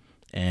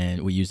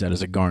 and we use that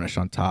as a garnish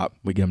on top.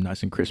 We get them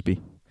nice and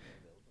crispy.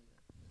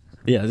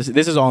 Yeah,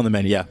 this is all on the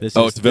menu. Yeah, it's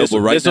available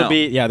right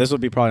now. This will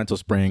be probably until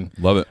spring.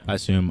 Love it. I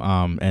assume.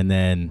 And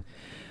then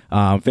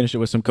finish it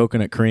with some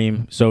coconut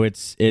cream. So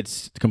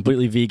it's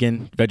completely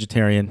vegan,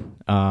 vegetarian,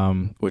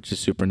 which is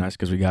super nice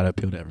because we got to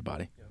appeal to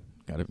everybody.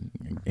 Got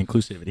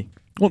inclusivity.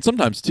 Well, and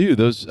sometimes too,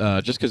 those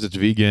just because it's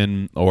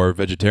vegan or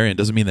vegetarian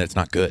doesn't mean that it's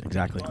not good.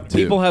 Exactly.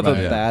 People have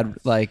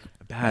Right.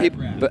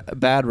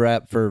 bad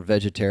rap for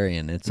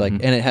vegetarian. It's like,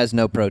 and it has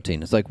no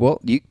protein. It's like, well,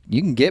 you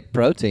can get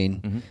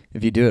protein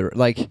if you do it.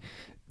 Like,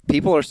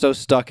 people are so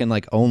stuck in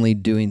like only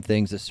doing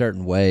things a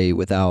certain way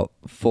without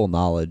full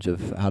knowledge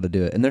of how to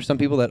do it. And there's some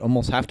people that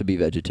almost have to be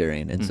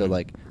vegetarian. And so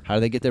like, how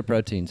do they get their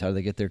proteins? How do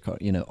they get their,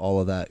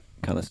 all of that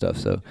kind of stuff.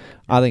 So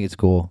I think it's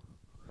cool.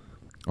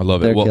 I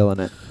love They're it. Well, killing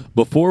it.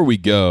 Before we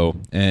go,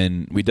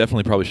 and we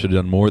definitely probably should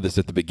have done more of this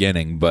at the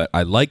beginning, but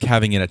I like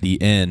having it at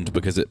the end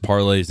because it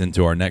parlays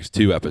into our next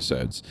 2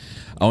 episodes.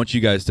 I want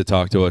you guys to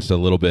talk to us a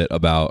little bit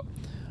about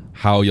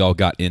how y'all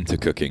got into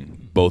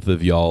cooking, both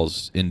of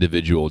y'all's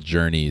individual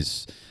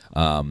journeys.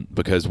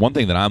 Because one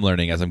thing that I'm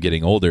learning as I'm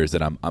getting older is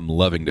that I'm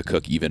loving to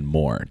cook even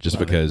more, just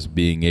because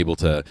being able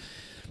to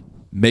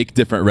make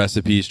different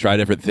recipes, try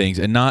different things,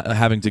 and not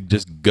having to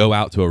just go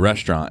out to a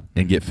restaurant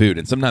and get food.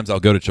 And sometimes I'll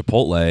go to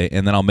Chipotle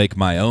and then I'll make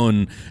my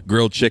own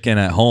grilled chicken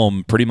at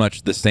home, pretty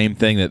much the same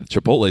thing that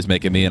Chipotle's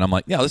making me. And I'm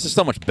like, yeah, this is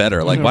so much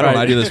better. Like, why don't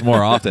I do this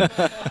more often?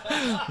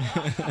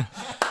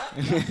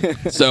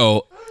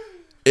 So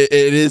it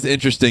is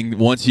interesting.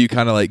 Once you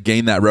kind of like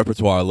gain that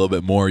repertoire a little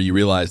bit more, you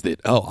realize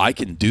that, oh, I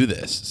can do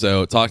this.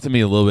 So talk to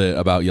me a little bit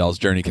about y'all's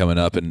journey coming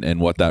up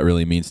and what that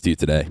really means to you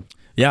today.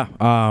 Yeah.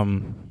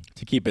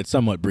 To keep it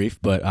somewhat brief,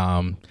 but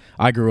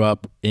I grew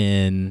up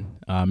in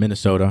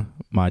Minnesota.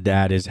 My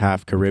dad is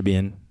half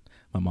Caribbean.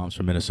 My mom's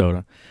from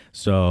Minnesota.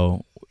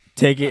 So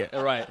take it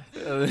right.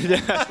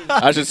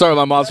 I should start with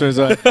my mom's from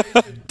Minnesota.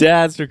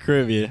 Dad's from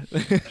Caribbean.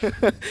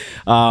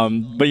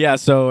 But yeah,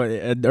 so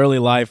early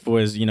life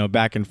was,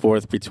 back and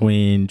forth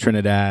between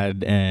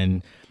Trinidad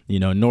and,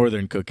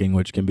 northern cooking,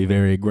 which can be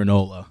very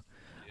granola.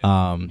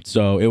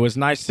 So it was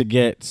nice to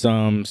get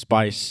some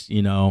spice,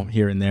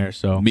 here and there.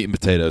 So meat and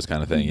potatoes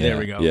kind of thing. Yeah. There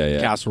we go. Yeah.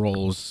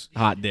 Casseroles,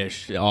 hot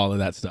dish, all of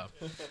that stuff.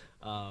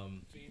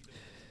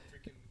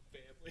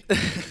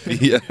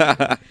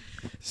 Yeah.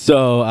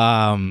 So,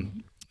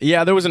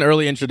 there was an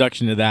early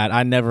introduction to that.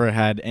 I never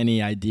had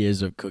any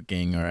ideas of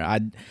cooking, or I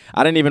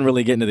didn't even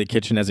really get into the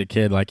kitchen as a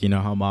kid. Like,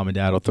 how mom and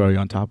dad will throw you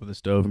on top of the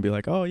stove and be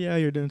like, oh yeah,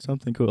 you're doing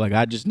something cool. Like,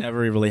 I just never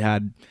really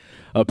had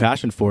a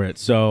passion for it.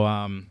 So,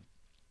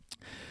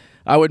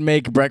 I would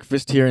make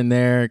breakfast here and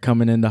there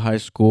coming into high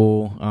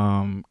school,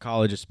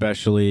 college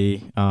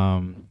especially.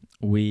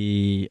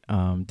 We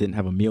didn't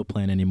have a meal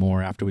plan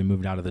anymore after we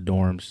moved out of the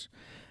dorms.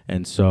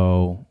 And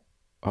so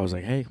I was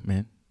like, hey,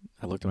 man,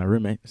 I looked at my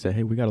roommate and said,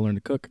 hey, we got to learn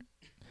to cook.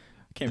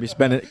 Can't be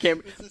spending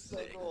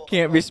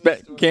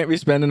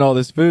all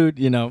this food,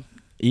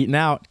 eating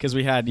out, because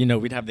we had,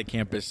 we'd have the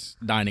campus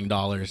dining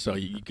dollars, so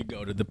you could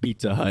go to the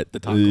Pizza Hut, the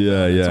Taco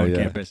Bell that's on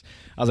campus.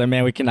 I was like,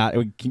 man,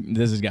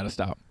 this has got to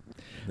stop.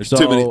 There's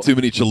too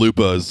many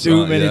chalupas.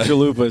 Too many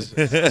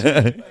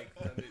chalupas.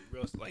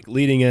 Like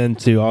leading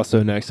into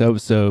also next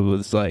episode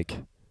was like,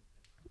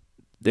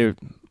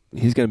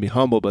 he's going to be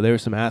humble, but there were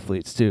some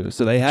athletes too,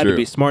 so they had to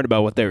be smart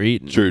about what they're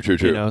eating. True.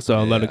 So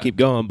I'll let them keep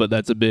going, but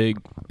that's a big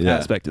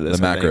aspect of this.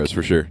 The macros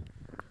for sure.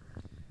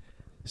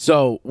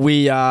 So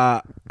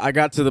I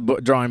got to the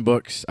drawing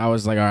books. I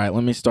was like, all right,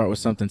 let me start with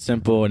something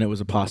simple, and it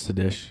was a pasta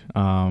dish.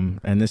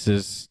 And this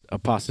is a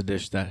pasta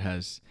dish that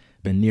has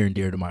been near and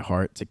dear to my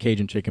heart. It's a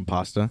Cajun chicken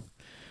pasta.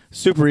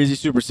 Super easy,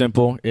 super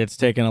simple. It's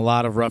taken a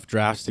lot of rough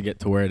drafts to get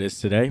to where it is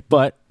today.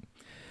 But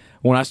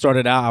when I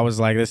started out, I was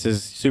like, this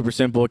is super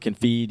simple. It can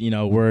feed,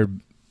 we're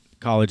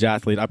college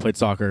athlete. I played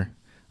soccer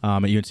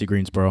at UNC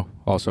Greensboro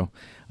also.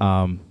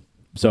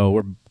 So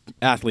we're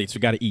athletes. We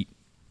got to eat.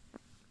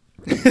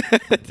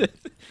 The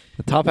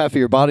top half of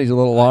your body's a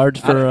little large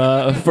for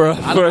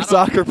a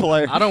soccer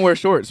player. I don't wear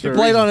shorts. You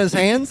played on his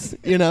hands,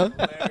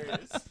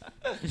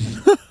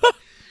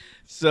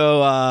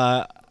 So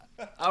I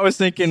was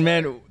thinking,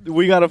 man,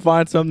 we got to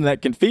find something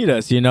that can feed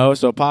us,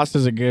 So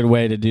pasta's a good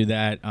way to do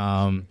that.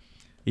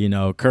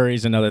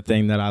 Curry's another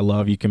thing that I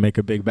love. You can make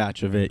a big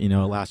batch of it. It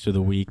lasts through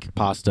the week.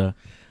 Pasta.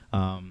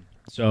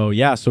 So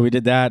we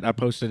did that. I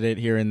posted it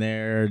here and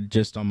there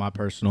just on my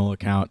personal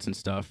accounts and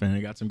stuff, and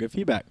I got some good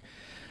feedback.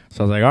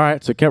 So I was like, all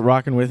right. So kept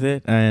rocking with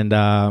it, and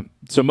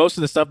so most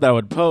of the stuff that I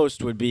would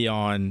post would be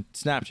on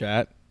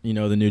Snapchat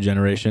the new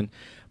generation,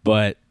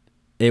 but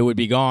it would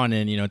be gone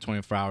in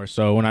 24 hours.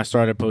 So when I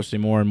started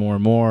posting more and more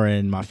and more,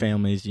 and my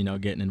family's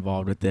getting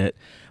involved with it,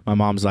 my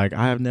mom's like,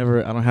 I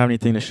don't have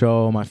anything to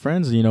show my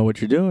friends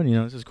what you're doing,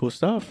 this is cool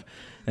stuff.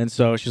 And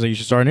so she's like, you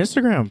should start an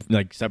Instagram,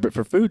 like separate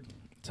for food.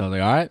 So I was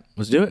like, all right,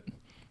 let's do it.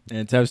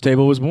 And Tev's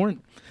Table was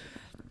born.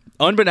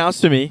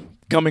 Unbeknownst to me,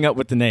 coming up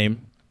with the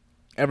name,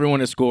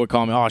 everyone at school would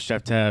call me, oh,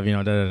 Chef Tev,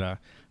 da-da-da.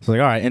 So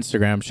like, all right,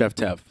 Instagram, Chef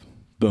Tev.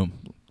 Boom.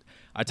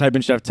 I type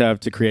in Chef Tev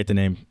to create the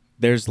name.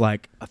 There's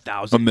like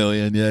 1,000. 1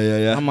 million.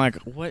 Yeah. I'm like,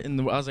 what in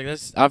the world? I was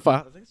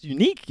like, that's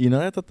unique.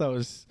 I thought that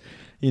was,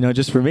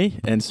 just for me.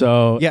 And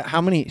so. Yeah,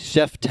 how many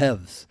Chef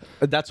Tevs?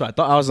 That's what I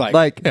thought. I was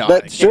like,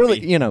 but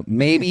surely,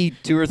 maybe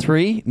 2 or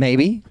 3,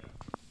 maybe.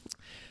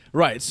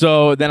 Right.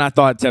 So then I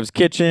thought Tev's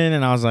Kitchen,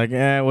 and I was like,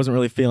 I wasn't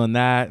really feeling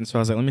that. And so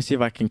I was like, let me see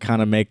if I can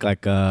kind of make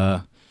like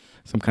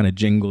some kind of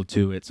jingle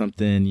to it,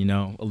 something,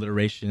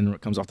 alliteration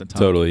that comes off the top.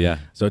 Totally, yeah.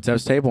 So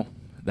Tev's Table.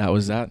 That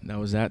was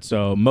that.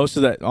 So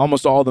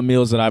almost all the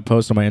meals that I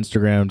post on my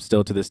Instagram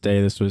still to this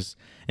day, this was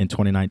in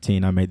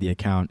 2019, I made the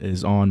account,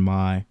 is on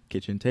my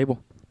kitchen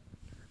table.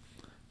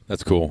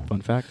 That's cool.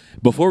 Fun fact.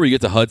 Before we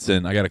get to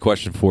Hudson, I got a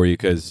question for you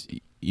because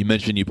you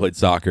mentioned you played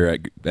soccer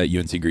at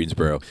UNC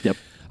Greensboro. Yep.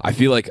 I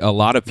feel like a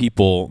lot of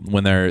people,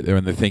 when they're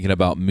thinking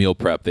about meal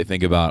prep, they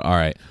think about, all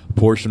right, a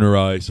portion of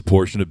rice, a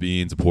portion of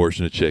beans, a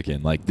portion of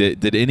chicken. Like,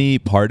 did any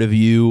part of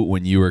you,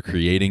 when you were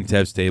creating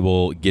Tev's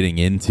Table, getting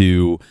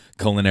into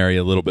culinary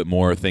a little bit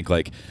more, think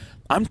like,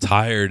 I'm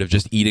tired of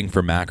just eating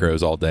for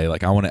macros all day.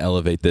 Like, I want to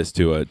elevate this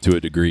to a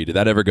degree. Did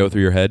that ever go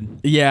through your head?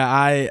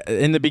 Yeah,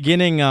 in the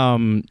beginning,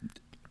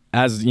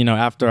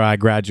 after I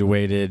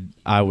graduated,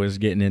 I was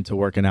getting into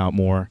working out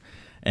more.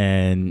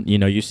 And,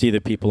 you see the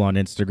people on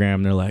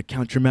Instagram, they're like,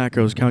 count your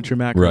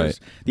macros. Right.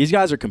 These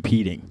guys are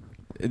competing.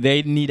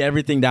 They need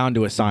everything down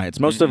to a science.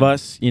 Most of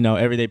us,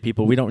 everyday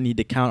people, we don't need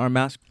to count our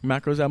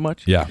macros that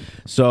much. Yeah.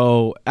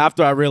 So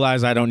after I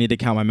realized I don't need to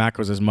count my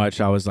macros as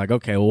much, I was like,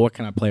 okay, well, what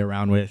can I play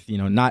around with?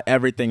 Not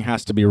everything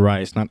has to be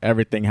rice. Not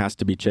everything has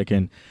to be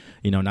chicken.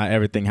 Not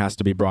everything has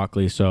to be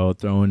broccoli. So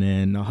throwing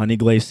in a honey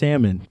glazed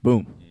salmon,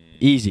 boom,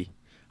 easy.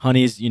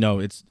 Honey's,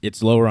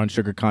 it's lower on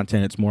sugar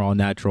content. It's more all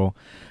natural.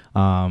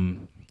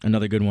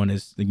 Another good one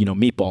is,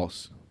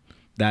 meatballs.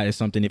 That is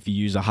something, if you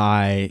use a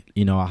high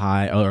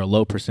or a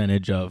low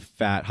percentage of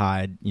fat,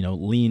 high,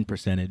 lean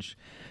percentage,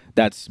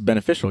 that's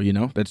beneficial,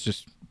 that's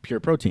just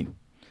pure protein.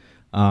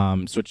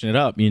 Switching it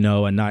up,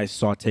 a nice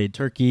sauteed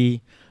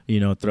turkey,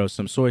 throw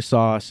some soy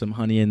sauce, some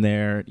honey in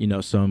there,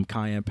 some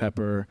cayenne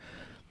pepper,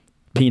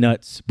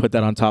 peanuts, put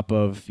that on top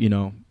of,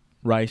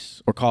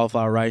 rice or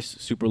cauliflower rice,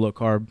 super low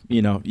carb.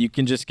 You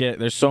can just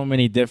there's so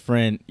many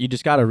different, you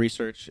just got to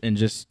research and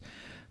just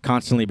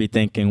constantly be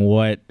thinking,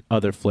 what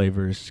other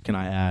flavors can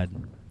I add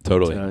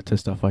to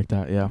stuff like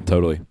that? Yeah.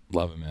 Totally.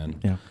 Love it, man.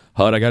 Yeah.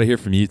 Hud, I got to hear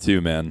from you too,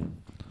 man.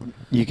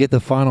 You get the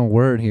final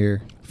word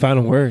here.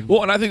 Final word.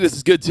 Well, and I think this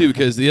is good too,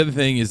 because the other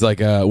thing is like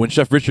when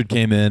Chef Richard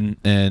came in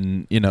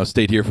and,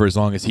 stayed here for as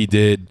long as he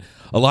did,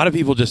 a lot of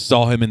people just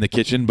saw him in the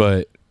kitchen,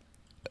 but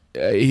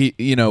I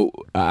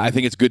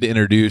think it's good to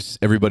introduce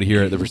everybody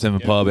here at the Persimmon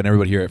Pub and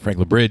everybody here at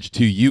Franklin Bridge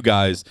to you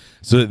guys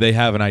so that they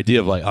have an idea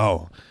of like,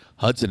 oh,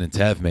 Hudson and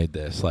Tev made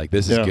this. Like,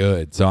 this is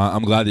good. So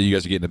I'm glad that you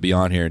guys are getting to be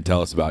on here and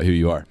tell us about who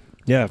you are.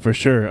 Yeah, for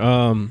sure.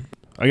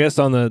 I guess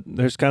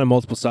there's kind of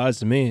multiple sides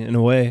to me in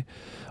a way.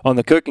 On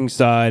the cooking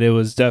side, it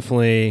was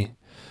definitely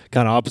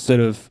kind of opposite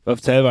of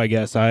Tev, I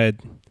guess. I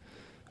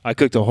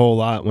cooked a whole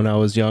lot when I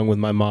was young with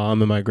my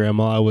mom and my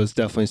grandma. I was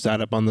definitely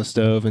sat up on the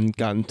stove and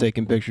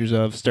taking pictures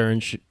of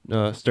stirring stuff.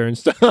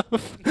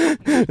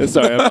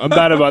 Sorry, I'm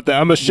bad about that.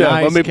 I'm a chef.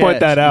 Nice Let me point catch.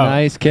 that out.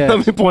 Nice catch.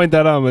 Let me point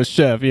that out. I'm a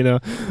chef,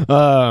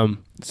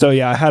 So,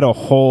 yeah, I had a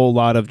whole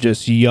lot of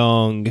just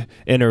young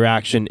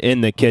interaction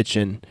in the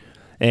kitchen,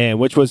 and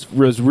which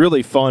was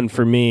really fun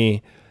for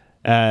me.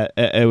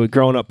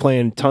 Growing up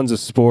playing tons of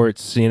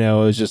sports, it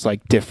was just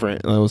like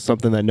different. It was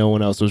something that no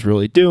one else was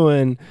really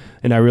doing,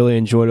 and I really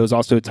enjoyed it. It was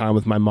also a time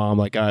with my mom.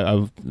 Like,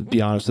 I'll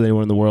be honest with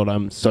anyone in the world,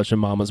 I'm such a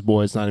mama's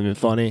boy. It's not even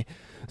funny.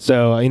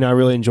 So, I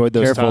really enjoyed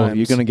those Careful, times.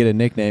 you're going to get a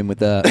nickname with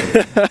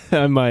that.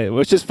 I might,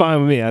 which is fine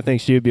with me. I think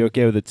she would be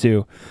okay with it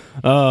too.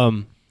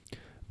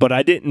 But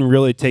I didn't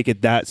really take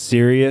it that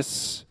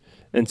serious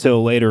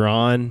until later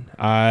on.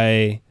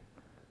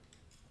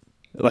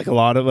 Like a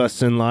lot of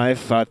us in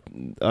life,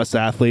 us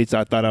athletes,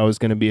 I thought I was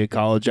going to be a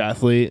college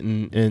athlete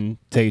and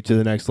take it to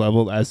the next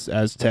level, as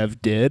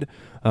Tev did.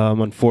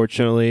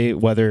 Unfortunately,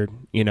 whether,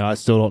 I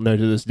still don't know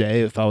to this day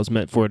if I was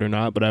meant for it or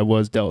not, but I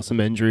was dealt some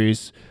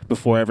injuries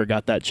before I ever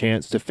got that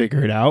chance to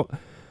figure it out.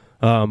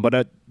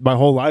 But my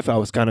whole life, I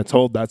was kind of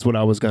told that's what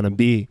I was going to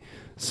be.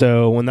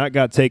 So when that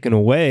got taken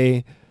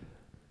away,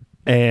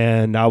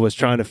 and I was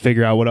trying to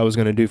figure out what I was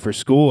going to do for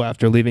school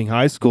after leaving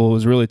high school, it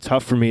was really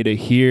tough for me to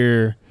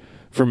hear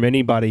from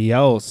anybody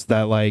else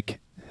that like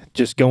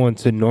just going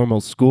to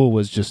normal school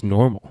was just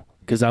normal,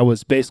 because I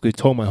was basically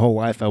told my whole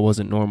life I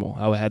wasn't normal.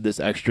 I had this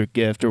extra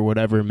gift or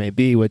whatever it may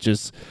be, which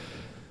is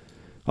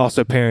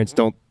Also, parents,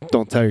 don't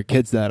tell your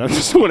kids that. I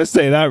just want to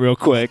say that real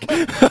quick,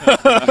 because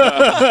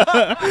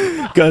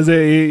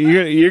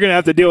you're gonna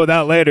have to deal with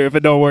that later if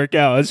it don't work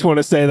out. I just want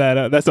to say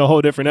that that's a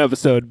whole different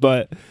episode.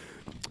 But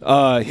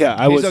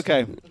He's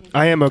okay.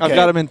 I am okay. I've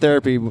got him in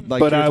therapy like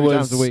but 2 or 3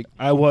 times a week.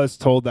 I was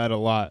told that a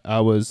lot. I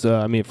was,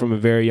 from a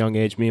very young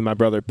age, me and my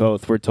brother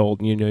both were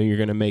told, you're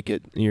going to make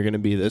it, you're going to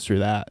be this or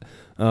that.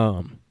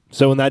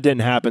 So when that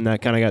didn't happen,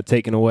 that kind of got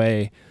taken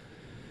away.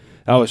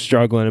 I was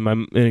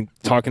struggling and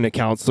talking to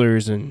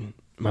counselors, and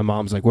my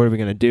mom's like, what are we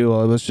going to do?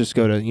 Well, let's just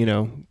go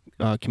to,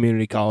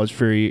 community college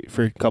for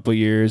a couple of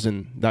years.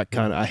 And that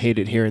I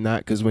hated hearing that,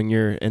 because when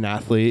you're an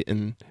athlete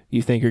and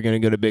you think you're going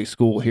to go to big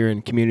school, here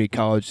in community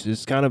college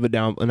is kind of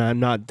and I'm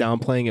not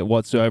downplaying it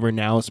whatsoever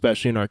now,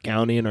 especially in our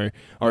county and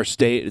our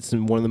state. It's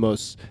one of the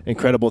most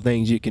incredible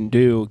things you can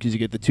do, because you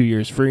get the 2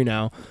 years free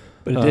now.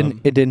 But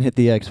it didn't hit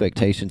the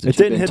expectations. It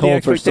didn't hit the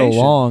told for so expectation.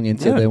 long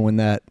until then when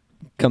that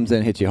comes in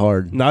and hits you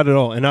hard. Not at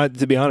all. And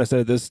to be honest,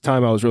 at this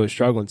time I was really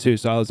struggling too.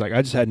 So I was like,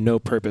 I just had no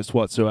purpose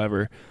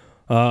whatsoever.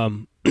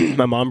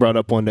 My mom brought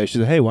up one day, she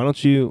said, hey, why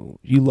don't you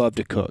love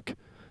to cook.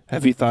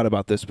 Have you thought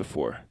about this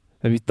before?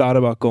 Have you thought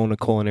about going to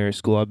culinary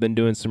school? I've been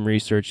doing some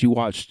research. You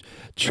watched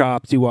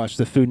Chopped, you watched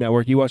the Food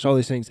Network, you watch all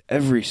these things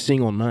every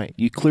single night.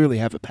 You clearly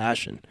have a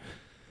passion.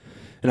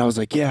 And I was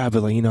like, yeah,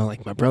 but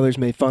my brothers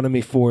made fun of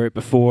me for it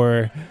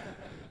before.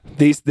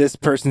 This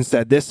person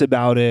said this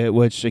about it,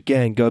 which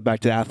again, go back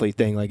to the athlete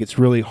thing. Like, it's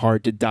really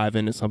hard to dive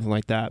into something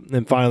like that.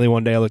 And finally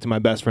one day I looked at my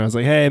best friend. I was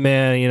like, hey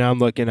man,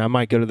 I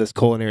might go to this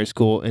culinary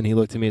school. And he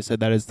looked at me and said,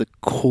 that is the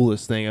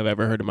coolest thing I've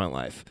ever heard in my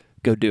life.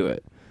 Go do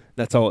it.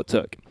 That's all it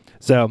took.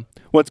 So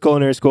went to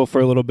culinary school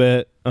for a little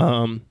bit.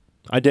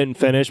 I didn't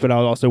finish, but I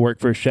also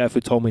worked for a chef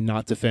who told me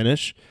not to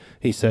finish.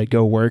 He said,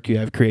 go work. You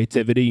have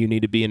creativity. You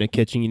need to be in a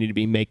kitchen. You need to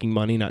be making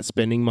money, not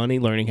spending money,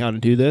 learning how to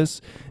do this.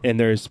 And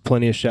there's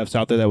plenty of chefs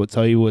out there that would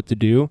tell you what to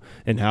do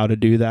and how to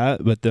do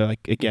that. But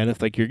again,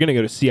 if you're going to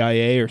go to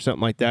CIA or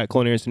something like that,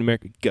 Culinary Institute of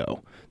America,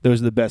 go.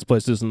 Those are the best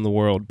places in the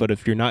world. But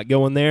if you're not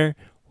going there,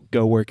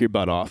 go work your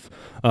butt off.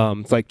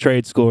 It's like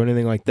trade school or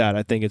anything like that.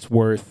 I think it's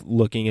worth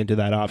looking into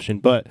that option.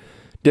 But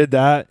did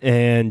that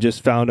and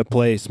just found a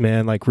place,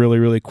 man, like really,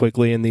 really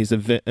quickly in these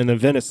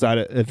event side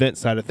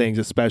of things,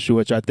 especially,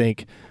 which I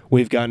think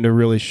we've gotten to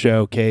really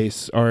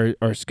showcase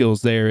our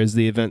skills there, is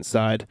the event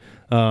side.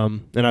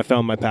 And I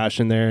found my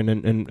passion there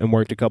and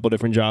worked a couple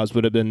different jobs,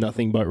 but have been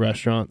nothing but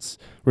restaurants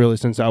really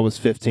since I was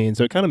 15.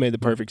 So it kind of made the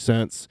perfect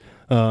sense.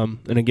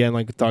 And again,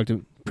 like we talked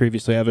to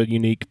previously, I have a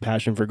unique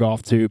passion for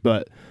golf too,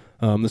 but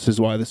this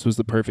is why this was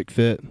the perfect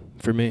fit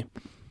for me.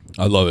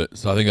 I love it.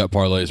 So I think that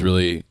parlays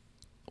really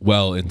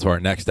well into our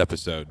next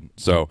episode.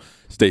 So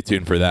stay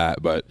tuned for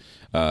that. But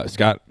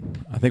Scott,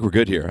 I think we're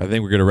good here. I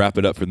think we're going to wrap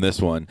it up from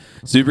this one.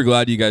 Super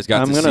glad you guys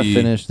got to see. I'm going to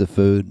finish the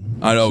food.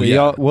 I know, so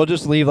yeah. We'll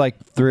just leave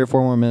like 3 or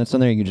 4 more minutes on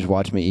there. You can just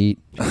watch me eat.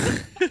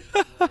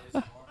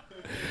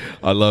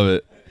 I love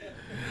it.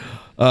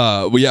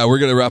 Well, yeah, we're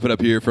going to wrap it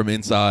up here from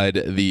inside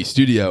the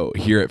studio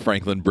here at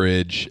Franklin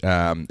Bridge.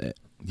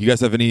 You guys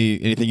have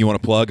anything you want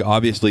to plug?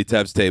 Obviously,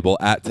 Tev's Table,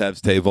 at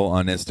Tev's Table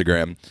on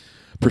Instagram.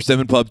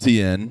 Persimmon Pub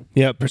TN.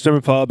 Yeah,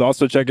 Persimmon Pub.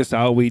 Also check us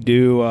out. We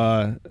do,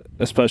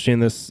 especially in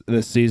this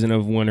season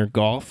of winter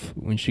golf,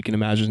 when you can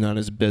imagine is not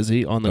as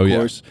busy on the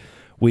course. Yeah.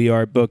 We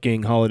are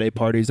booking holiday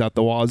parties out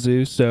the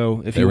wazoo.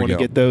 So if you want to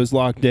get those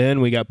locked in,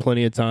 we got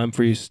plenty of time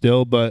for you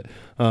still. But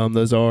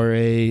those are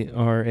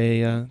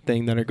a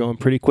thing that are going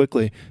pretty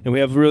quickly, and we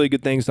have really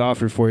good things to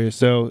offer for you.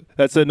 So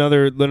that's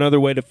another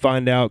way to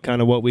find out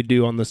kind of what we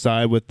do on the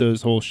side with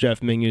those whole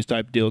chef menus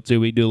type deal too.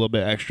 We do a little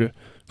bit extra.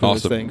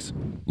 Awesome. Those things.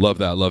 Love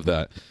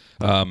that.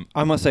 I'm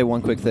going to say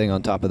one quick thing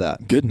on top of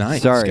that. Good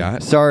night,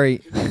 Scott. Sorry.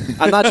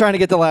 I'm not trying to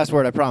get the last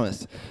word, I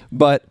promise.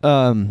 But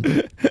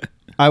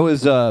I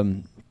was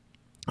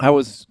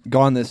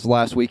gone this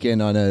last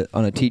weekend on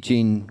a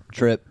teaching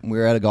trip. We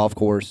were at a golf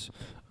course.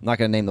 I'm not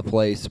going to name the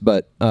place,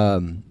 but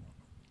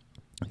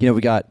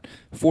we got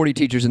 40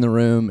 teachers in the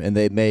room, and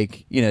they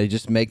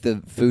just make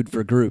the food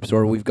for groups.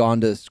 Or we've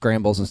gone to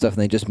scrambles and stuff,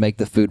 and they just make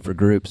the food for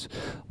groups.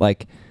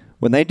 Like,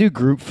 when they do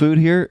group food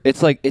here,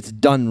 it's like it's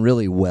done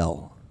really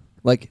well.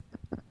 Like,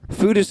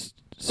 food is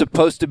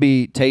supposed to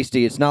be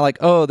tasty. It's not like,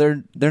 oh,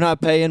 they're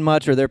not paying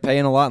much or they're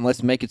paying a lot, and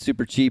let's make it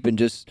super cheap and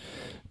just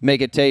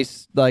make it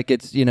taste like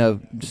it's,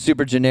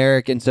 super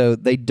generic. And so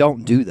they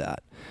don't do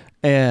that.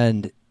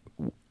 And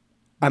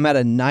I'm at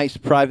a nice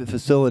private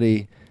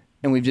facility,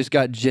 and we've just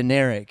got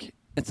generic.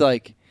 It's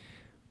like,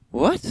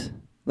 what?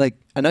 Like,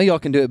 I know y'all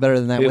can do it better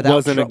than that. It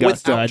wasn't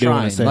Augusta. I do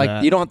want to say like,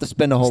 that. you don't have to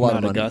spend a whole lot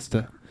of money.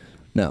 Augusta.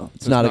 No,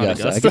 it's not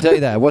Augusta. I can tell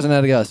you that. It wasn't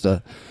at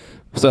Augusta.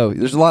 So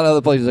there's a lot of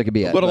other places I could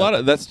be at.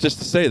 But that's just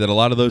to say that a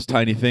lot of those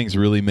tiny things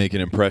really make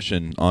an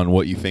impression on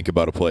what you think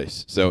about a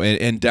place. So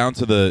and down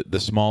to the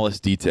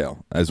smallest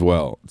detail as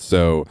well.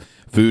 So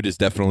food is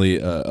definitely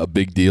a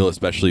big deal,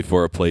 especially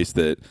for a place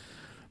that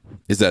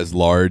is as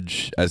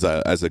large as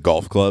a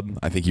golf club.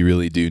 I think you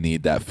really do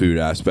need that food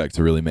aspect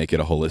to really make it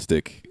a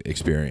holistic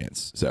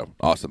experience. So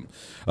awesome.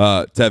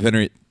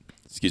 Tev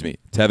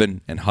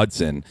and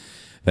Hudson.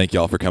 Thank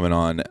you all for coming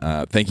on.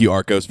 Thank you,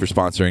 Arcos, for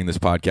sponsoring this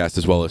podcast,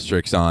 as well as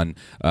Strixon.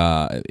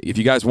 If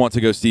you guys want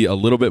to go see a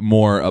little bit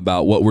more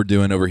about what we're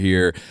doing over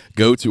here,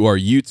 go to our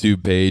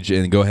YouTube page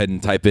and go ahead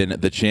and type in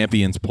the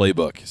Champions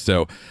Playbook.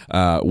 So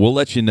we'll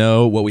let you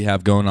know what we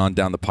have going on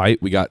down the pipe.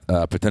 We got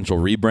a potential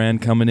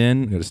rebrand coming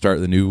in. We're going to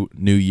start the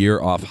new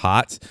year off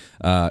hot.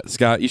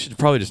 Scott, you should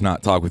probably just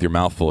not talk with your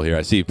mouth full here.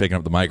 I see you picking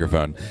up the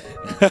microphone.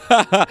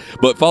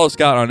 But follow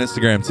Scott on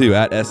Instagram too,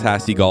 at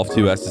 @SHasseyGolf,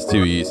 2 S's,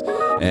 2 E's.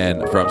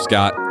 And from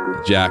Scott,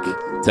 Jack,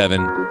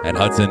 Tevin, and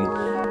Hudson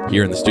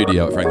here in the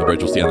studio at Franklin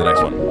Bridge. We'll see you on the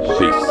next one.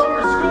 Peace.